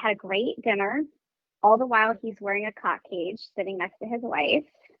 And we had a great dinner. All the while he's wearing a cock cage sitting next to his wife.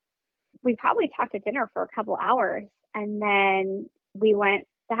 We probably talked at dinner for a couple hours, and then we went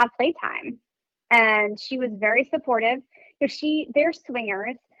to have playtime. And she was very supportive. They're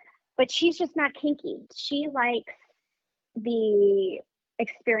swingers, but she's just not kinky. She likes the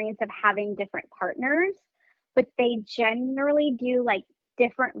experience of having different partners, but they generally do like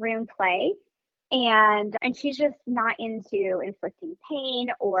different room play. And she's just not into inflicting pain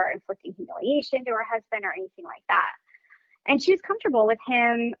or inflicting humiliation to her husband or anything like that. And she was comfortable with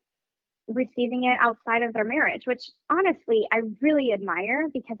him receiving it outside of their marriage, which honestly I really admire,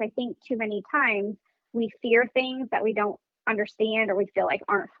 because I think too many times we fear things that we don't understand or we feel like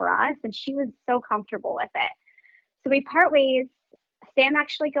aren't for us. And she was so comfortable with it. So we part ways. Sam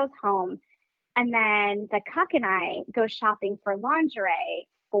actually goes home, and then the cuck and I go shopping for lingerie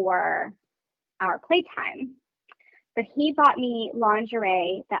for our playtime. But he bought me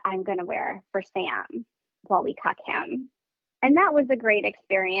lingerie that I'm going to wear for Sam while we cuck him. And that was a great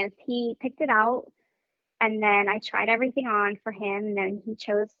experience. He picked it out, and then I tried everything on for him, and then he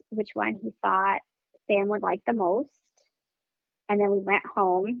chose which one he thought Sam would like the most. And then we went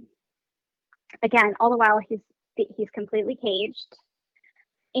home. Again, all the while he's completely caged.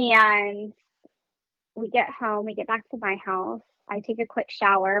 And we get home, we get back to my house. I take a quick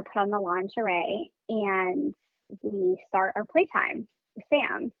shower, put on the lingerie, and we start our playtime with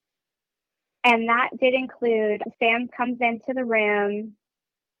Sam. And that did include Sam comes into the room,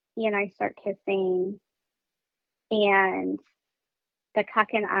 he and I start kissing, and the cuck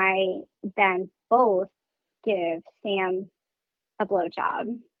and I then both give Sam a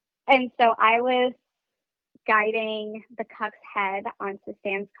blowjob. And so I was guiding the cuck's head onto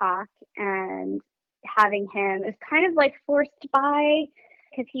Sam's cock and having him, it was kind of like forced by,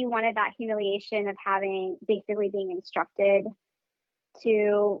 because he wanted that humiliation of basically being instructed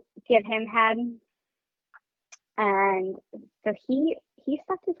to give him head. And so he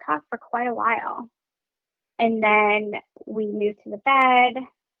sucked his cock for quite a while. And then we moved to the bed,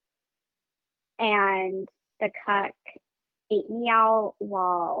 and the cuck ate me out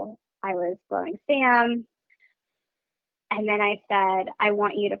while I was blowing Sam. And then I said, I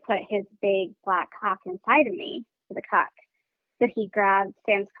want you to put his big black cock inside of me, to the cuck. So he grabbed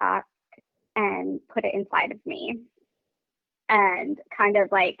Sam's cock and put it inside of me and kind of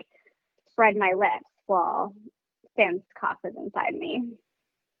like spread my lips while Sam's cock was inside me.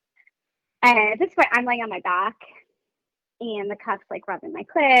 And at this point, I'm laying on my back, and the cuck's like rubbing my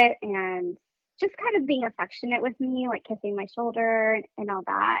clit and just kind of being affectionate with me, like kissing my shoulder and all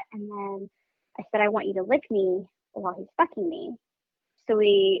that. And then I said, I want you to lick me while he's fucking me. So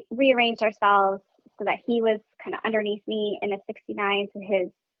we rearranged ourselves so that he was kind of underneath me in a 69. So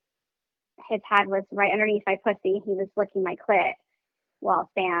his head was right underneath my pussy. He was licking my clit while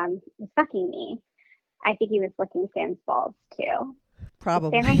Sam was fucking me. I think he was licking Sam's balls too.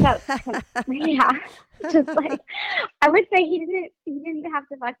 Probably. Sam ends up, yeah, just like, I would say he didn't have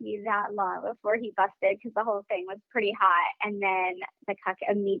to fuck me that long before he busted, because the whole thing was pretty hot. And then the cuck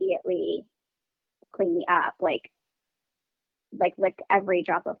immediately cleaned me up, like licked every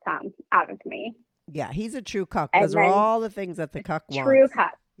drop of cum out of me. Yeah, he's a true cuck. Those are all the things that the cuck wants. True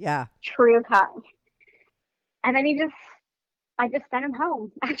cuck. Yeah. True cuck. And then I just sent him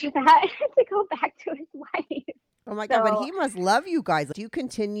home after that to go back to his wife. Oh my God, but he must love you guys. Do you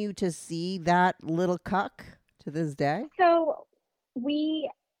continue to see that little cuck to this day? So he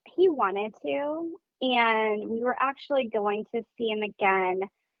wanted to, and we were actually going to see him again.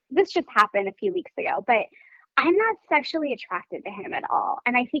 This just happened a few weeks ago, but I'm not sexually attracted to him at all.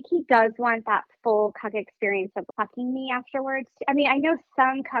 And I think he does want that full cuck experience of fucking me afterwards. I mean, I know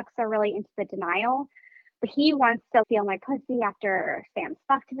some cucks are really into the denial, but he wants to feel my pussy after Sam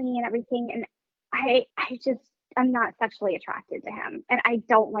fucked me and everything. And I'm not sexually attracted to him. And I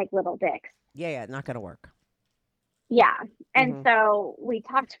don't like little dicks. Yeah, not going to work. Yeah. And so we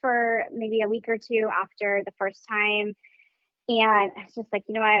talked for maybe a week or two after the first time. And I was just like,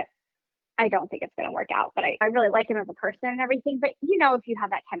 you know what? I don't think it's going to work out, but I really like him as a person and everything. But you know, if you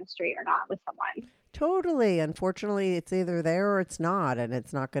have that chemistry or not with someone. Totally. Unfortunately, it's either there or it's not, and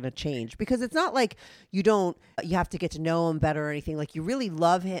it's not going to change, because it's not like you have to get to know him better or anything. Like, you really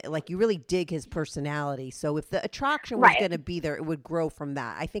love him, like you really dig his personality. So if the attraction was going to be there, it would grow from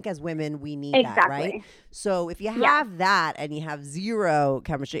that. I think as women, we need that, right? So if you have that and you have zero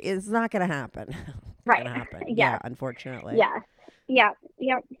chemistry, it's not going to happen. Right. Going to happen. Yeah, unfortunately. Yeah. Yeah.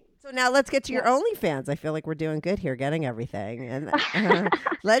 Yep. So now let's get to your OnlyFans. I feel like we're doing good here, getting everything. And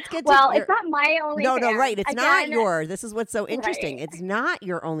let's get to well, it's not my OnlyFans. No, right. It's Again, not yours. This is what's so interesting. Right. It's not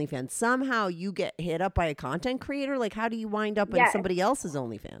your OnlyFans. Somehow you get hit up by a content creator. Like, how do you wind up in somebody else's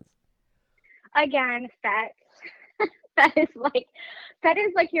OnlyFans? Again, that is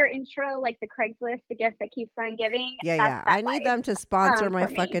like your intro, like the Craigslist, the gift that keeps on giving. Yeah. I need them to sponsor my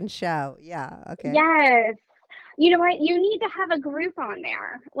fucking show. Yeah. Okay. Yes. You know what? You need to have a group on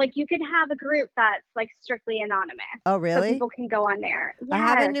there. Like, you could have a group that's like strictly anonymous. Oh, really? So people can go on there. Yes. I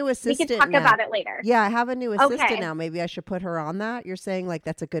have a new assistant. We can talk now. about it later. Yeah, I have a new assistant now. Maybe I should put her on that. You're saying like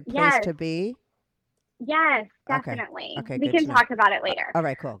that's a good place to be? Yes, definitely. Okay, we can talk about it later. All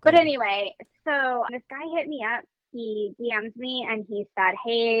right, cool. But anyway, so this guy hit me up. He DM'd me and he said,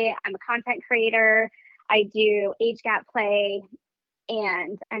 "Hey, I'm a content creator. I do age gap play.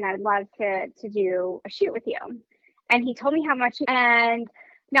 And I'd love to do a shoot with you." And he told me how much. And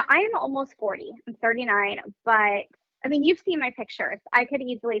now I am almost 40. I'm 39. But I mean, you've seen my pictures. I could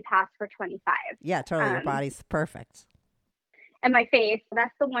easily pass for 25. Yeah, totally. Your body's perfect. And my face,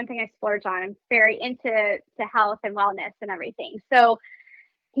 that's the one thing I splurge on. I'm very into health and wellness and everything. So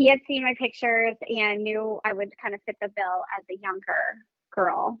he had seen my pictures and knew I would kind of fit the bill as a younger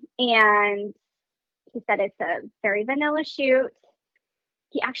girl. And he said it's a very vanilla shoot.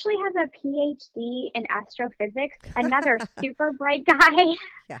 He actually has a PhD in astrophysics, another super bright guy.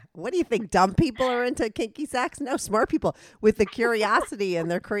 Yeah. What do you think? Dumb people are into kinky sex? No, smart people with the curiosity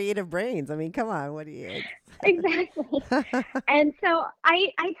and their creative brains. I mean, come on. What do you... Exactly. And so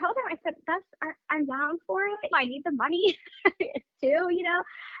I told him, I said, I'm down for it. I need the money too, you know?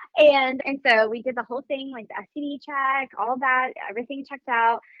 And so we did the whole thing, like the STD check, all that, everything checked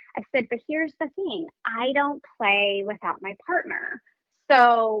out. I said, but here's the thing. I don't play without my partner.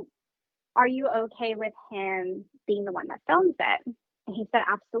 So are you okay with him being the one that films it? And he said,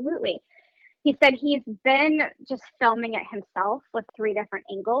 absolutely. He said he's been just filming it himself with 3 different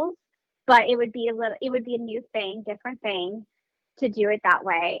angles, but it would be a new thing, different thing to do it that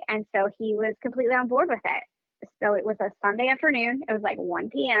way. And so he was completely on board with it. So it was a Sunday afternoon. It was like 1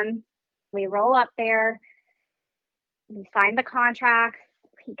 p.m. We roll up there. We signed the contracts.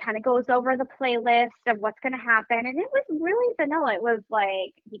 He kind of goes over the playlist of what's going to happen. And it was really vanilla. It was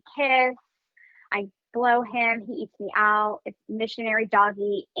like, we kiss, I blow him, he eats me out. It's missionary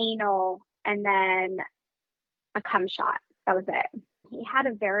doggy, anal, and then a cum shot. That was it. He had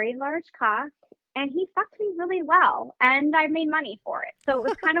a very large cock and he fucked me really well. And I made money for it. So it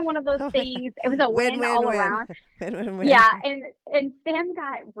was kind of one of those things. It was a win all around. Win. Yeah. And Sam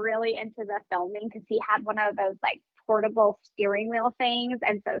got really into the filming because he had one of those like portable steering wheel things,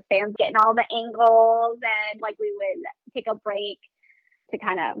 and so Sam's getting all the angles, and like we would take a break to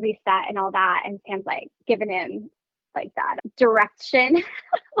kind of reset and all that, and Sam's like giving him like that direction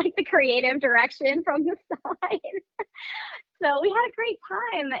like the creative direction from the side. So we had a great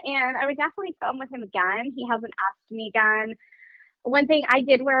time, and I would definitely film with him again. He hasn't asked me again. One thing, I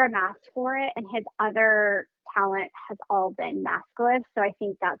did wear a mask for it, and his other talent has all been maskless. So I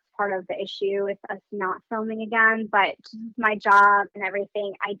think that's part of the issue with us not filming again. But my job and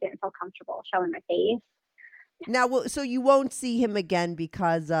everything, I didn't feel comfortable showing my face. Now, so you won't see him again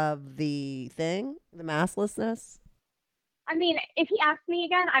because of the thing, the masklessness? I mean, if he asks me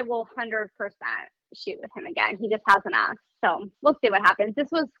again, I will 100% shoot with him again. He just hasn't asked. So we'll see what happens. This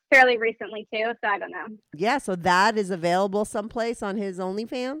was fairly recently too, so I don't know. Yeah, so that is available someplace on his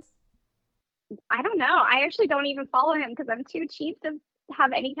OnlyFans? I don't know. I actually don't even follow him because I'm too cheap to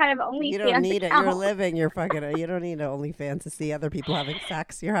have any kind of OnlyFans. You don't need account. it. You're living. You're fucking. You don't need an OnlyFans to see other people having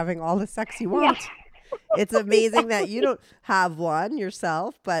sex. You're having all the sex you want. Yeah. It's amazing that you don't have one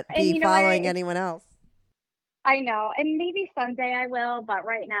yourself, but be following anyone else. I know. And maybe someday I will, but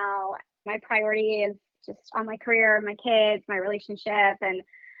right now my priority is just on my career, my kids, my relationship, and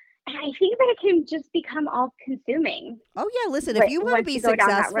I think that it can just become all consuming. Oh yeah, listen, if you want to be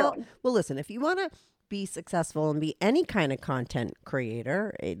successful, well listen, if you want to be successful and be any kind of content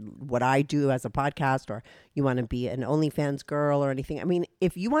creator, what I do as a podcast, or you want to be an OnlyFans girl or anything. I mean,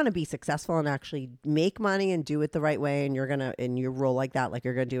 if you want to be successful and actually make money and do it the right way, and you roll like that, like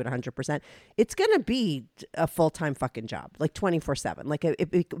you're going to do it 100%, it's going to be a full-time fucking job, like 24/7. Like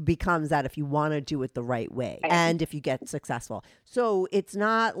it becomes that if you want to do it the right way and if you get successful. So it's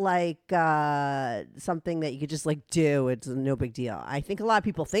not like something that you could just like do. It's no big deal. I think a lot of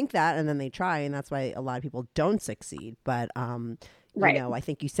people think that and then they try, and that's why a lot of people don't succeed. But Right. I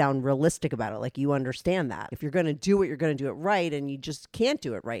think you sound realistic about it. Like you understand that. If you're going to do it, you're going to do it right. And you just can't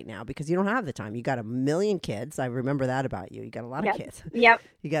do it right now because you don't have the time. You got a million kids. I remember that about you. You got a lot of kids. Yep.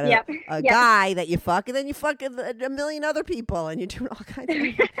 You got Yep. a guy that you fuck, and then you fuck a million other people, and you're doing all kinds of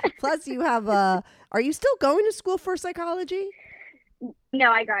things. Plus, you have are you still going to school for psychology?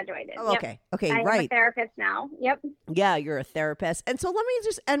 No, I graduated. Oh, okay. Okay, I'm right. a therapist now. Yep. Yeah, you're a therapist. And so let me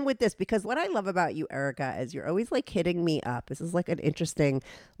just end with this, because what I love about you, Erica, is you're always like hitting me up. This is like an interesting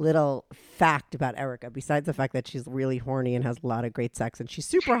little fact about Erica, besides the fact that she's really horny and has a lot of great sex, and she's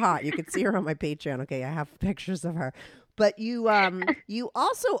super hot. You can see her on my Patreon. Okay, I have pictures of her. But you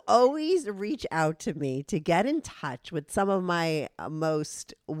also always reach out to me to get in touch with some of my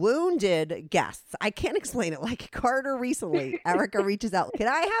most wounded guests. I can't explain it. Like Carter recently, Erica reaches out. Can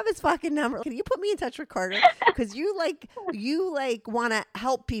I have his fucking number? Can you put me in touch with Carter? Because you want to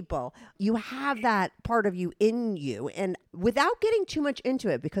help people. You have that part of you in you. And without getting too much into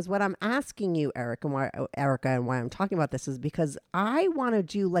it, because what I'm asking you, Erica, and why I'm talking about this is because I want to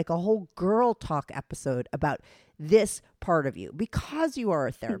do like a whole girl talk episode about this part of you, because you are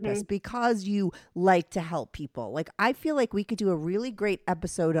a therapist, because you like to help people. Like, I feel like we could do a really great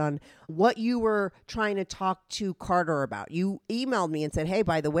episode on what you were trying to talk to Carter about. You emailed me and said, hey,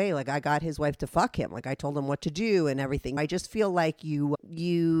 by the way, like I got his wife to fuck him. Like I told him what to do and everything. I just feel like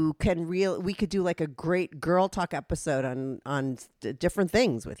we could do like a great girl talk episode on different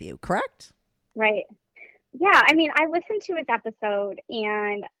things with you. Correct? Right. Yeah, I mean, I listened to his episode,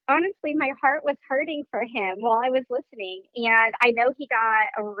 and honestly, my heart was hurting for him while I was listening. And I know he got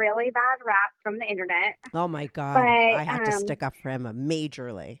a really bad rap from the internet. Oh my God. But, I had to stick up for him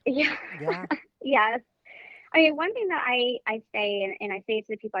majorly. Yeah. Yeah. Yes. I mean, one thing that I say, and I say to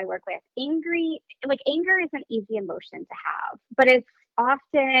the people I work with, anger is an easy emotion to have, but it's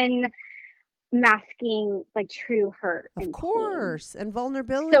often masking like true hurt. Of and course. pain. And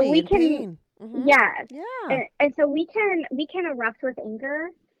vulnerability So we and can, pain. Mm-hmm. yes. Yeah. And so we can erupt with anger,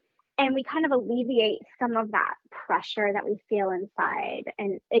 and we kind of alleviate some of that pressure that we feel inside,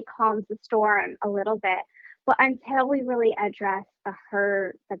 and it calms the storm a little bit. But until we really address the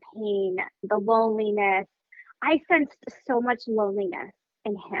hurt, the pain, the loneliness, I sensed so much loneliness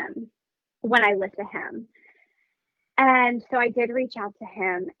in him when I lived to him. And so I did reach out to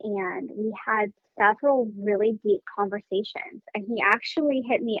him, and we had several really deep conversations. And he actually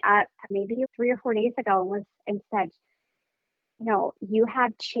hit me up maybe 3 or 4 days ago and said, you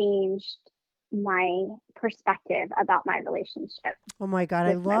have changed my perspective about my relationship. Oh my God,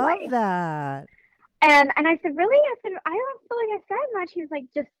 I love that. And I said, really? I said, I don't feel like I said much. He was like,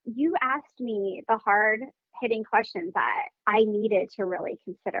 just, you asked me the hard hitting questions that I needed to really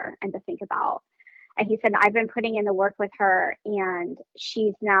consider and to think about. And he said, I've been putting in the work with her, and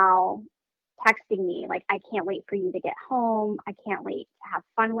she's now texting me like, I can't wait for you to get home. I can't wait to have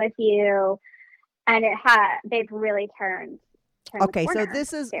fun with you. And they've really turned Okay, the so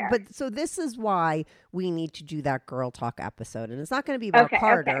corner this is why we need to do that girl talk episode. And it's not going to be about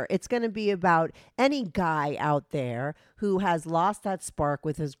Carter. It's going to be about any guy out there who has lost that spark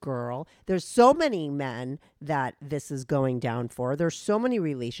with his girl. There's so many men that this is going down for. There's so many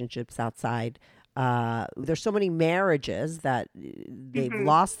relationships outside. There's so many marriages that they've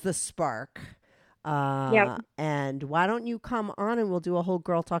lost the spark. And why don't you come on and we'll do a whole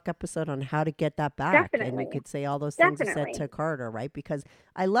girl talk episode on how to get that back. Definitely. And you could say all those things you said to Carter, right? Because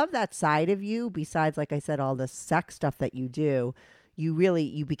I love that side of you. Besides, like I said, all the sex stuff that you do,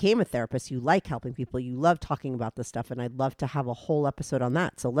 you became a therapist. You like helping people. You love talking about this stuff. And I'd love to have a whole episode on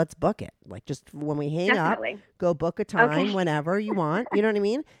that. So let's book it. Like just when we hang up, go book a time whenever you want. You know what I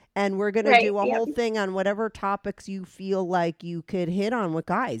mean? And we're going to do a whole thing on whatever topics you feel like you could hit on with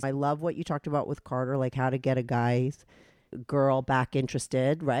guys. I love what you talked about with Carter, like how to get a guy's girl back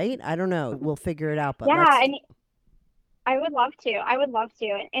interested, right? I don't know. We'll figure it out. But and I would love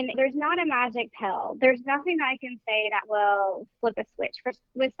to. And there's not a magic pill. There's nothing that I can say that will flip a switch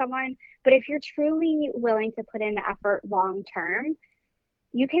with someone. But if you're truly willing to put in the effort long term,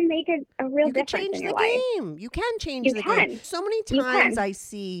 you can make a real difference in your life. You can change the game. So many times I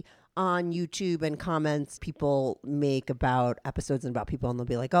see on YouTube and comments people make about episodes and about people, and they'll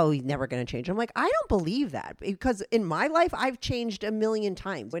be like, oh, he's never going to change. I'm like, I don't believe that, because in my life, I've changed a million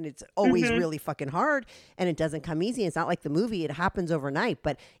times when it's always really fucking hard and it doesn't come easy. It's not like the movie. It happens overnight,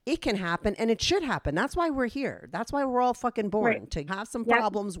 but it can happen and it should happen. That's why we're here. That's why we're all fucking born, to have some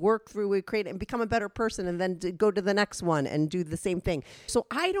problems, work through it, create and become a better person, and then to go to the next one and do the same thing. So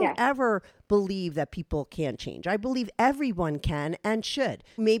I don't ever believe that people can't change. I believe everyone can and should.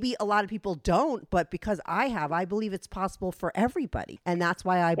 Maybe a lot of people don't, but because I believe it's possible for everybody. And that's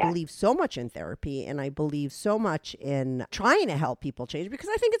why I believe so much in therapy, and I believe so much in trying to help people change, because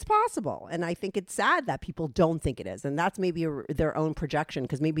I think it's possible. And I think it's sad that people don't think it is. And that's maybe their own projection,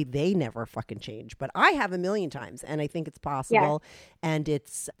 because maybe they never fucking change. But I have a million times, and I think it's possible. And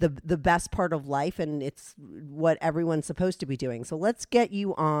it's the best part of life, and it's what everyone's supposed to be doing. So let's get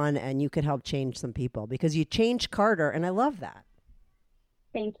you on, and you could help change some people, because you changed Carter, and I love that.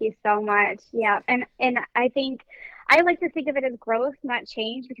 Thank you so much. Yeah. And I think I like to think of it as growth, not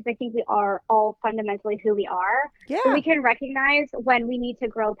change, because I think we are all fundamentally who we are. Yeah. But we can recognize when we need to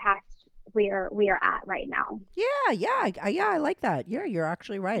grow past where we are at right now. Yeah, I like that. Yeah, you're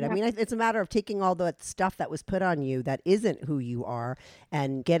actually right. I mean, it's a matter of taking all that stuff that was put on you that isn't who you are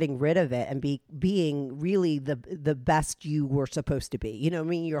and getting rid of it and being really the best you were supposed to be. You know what I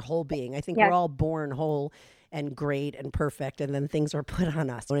mean? Your whole being. I think we're all born whole and great and perfect, and then things are put on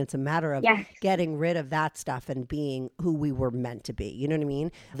us. And it's a matter of getting rid of that stuff and being who we were meant to be. You know what I mean?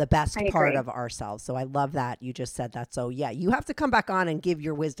 The best part of ourselves. So I love that you just said that. So yeah, you have to come back on and give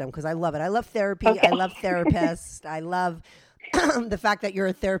your wisdom, because I love it. I love therapy. Okay. I love therapists. I love the fact that you're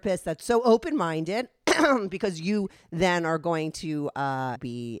a therapist that's so open-minded, because you then are going to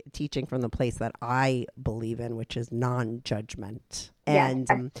be teaching from the place that I believe in, which is non-judgment. And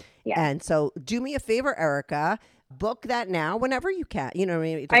so do me a favor, Erica, book that now whenever you can. You know what I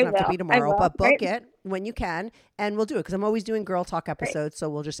mean? It doesn't have to be tomorrow, but book it when you can, and we'll do it, because I'm always doing Girl Talk episodes, so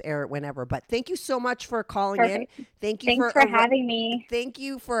we'll just air it whenever. But thank you so much for calling in. Thanks for having me. Thank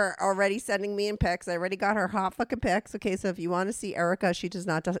you for already sending me in pics. I already got her hot fucking pics. Okay, so if you want to see Erica, she does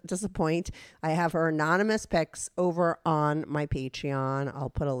not disappoint. I have her anonymous pics over on my Patreon. I'll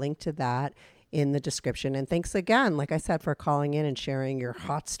put a link to that in the description. And thanks again, like I said, for calling in and sharing your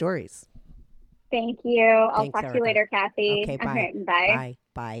hot stories. Thank you. I'll talk to you later, Kathy. Okay, bye. Bye.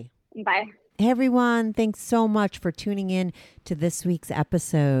 Bye. Bye. Hey everyone, thanks so much for tuning in to this week's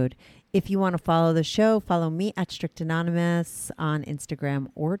episode. If you want to follow the show, follow me at Strict Anonymous on Instagram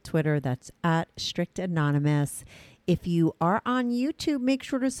or Twitter. That's at Strict Anonymous. If you are on YouTube, make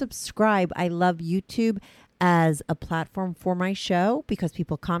sure to subscribe. I love YouTube as a platform for my show, because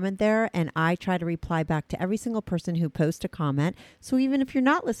people comment there, and I try to reply back to every single person who posts a comment. So even if you're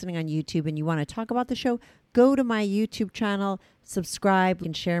not listening on YouTube and you want to talk about the show, go to my YouTube channel, subscribe,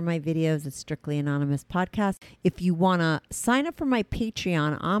 and share my videos at Strictly Anonymous Podcast. If you want to sign up for my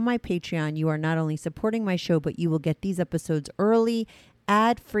Patreon, on my Patreon, you are not only supporting my show, but you will get these episodes early,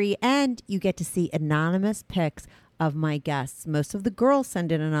 ad-free, and you get to see anonymous pics of my guests. Most of the girls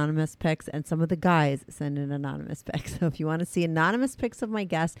send in anonymous pics, and some of the guys send in anonymous pics. So if you want to see anonymous pics of my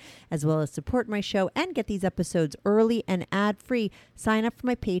guests, as well as support my show and get these episodes early and ad-free, sign up for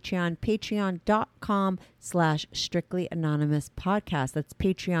my Patreon, patreon.com/Strictly Anonymous Podcast. That's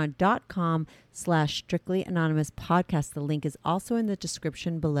patreon.com/Strictly Anonymous Podcast. The link is also in the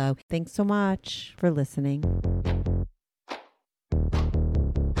description below. Thanks so much for listening.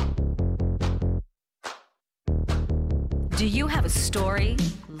 Do you have a story,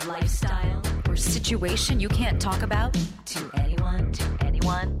 lifestyle, or situation you can't talk about to anyone?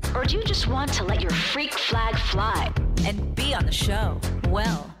 Or do you just want to let your freak flag fly and be on the show?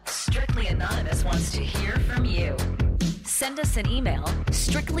 Well, Strictly Anonymous wants to hear from you. Send us an email,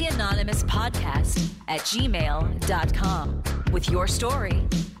 strictlyanonymouspodcast@gmail.com, with your story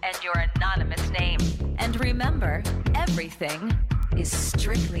and your anonymous name. And remember, everything is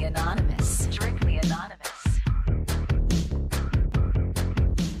strictly anonymous. Strictly Anonymous.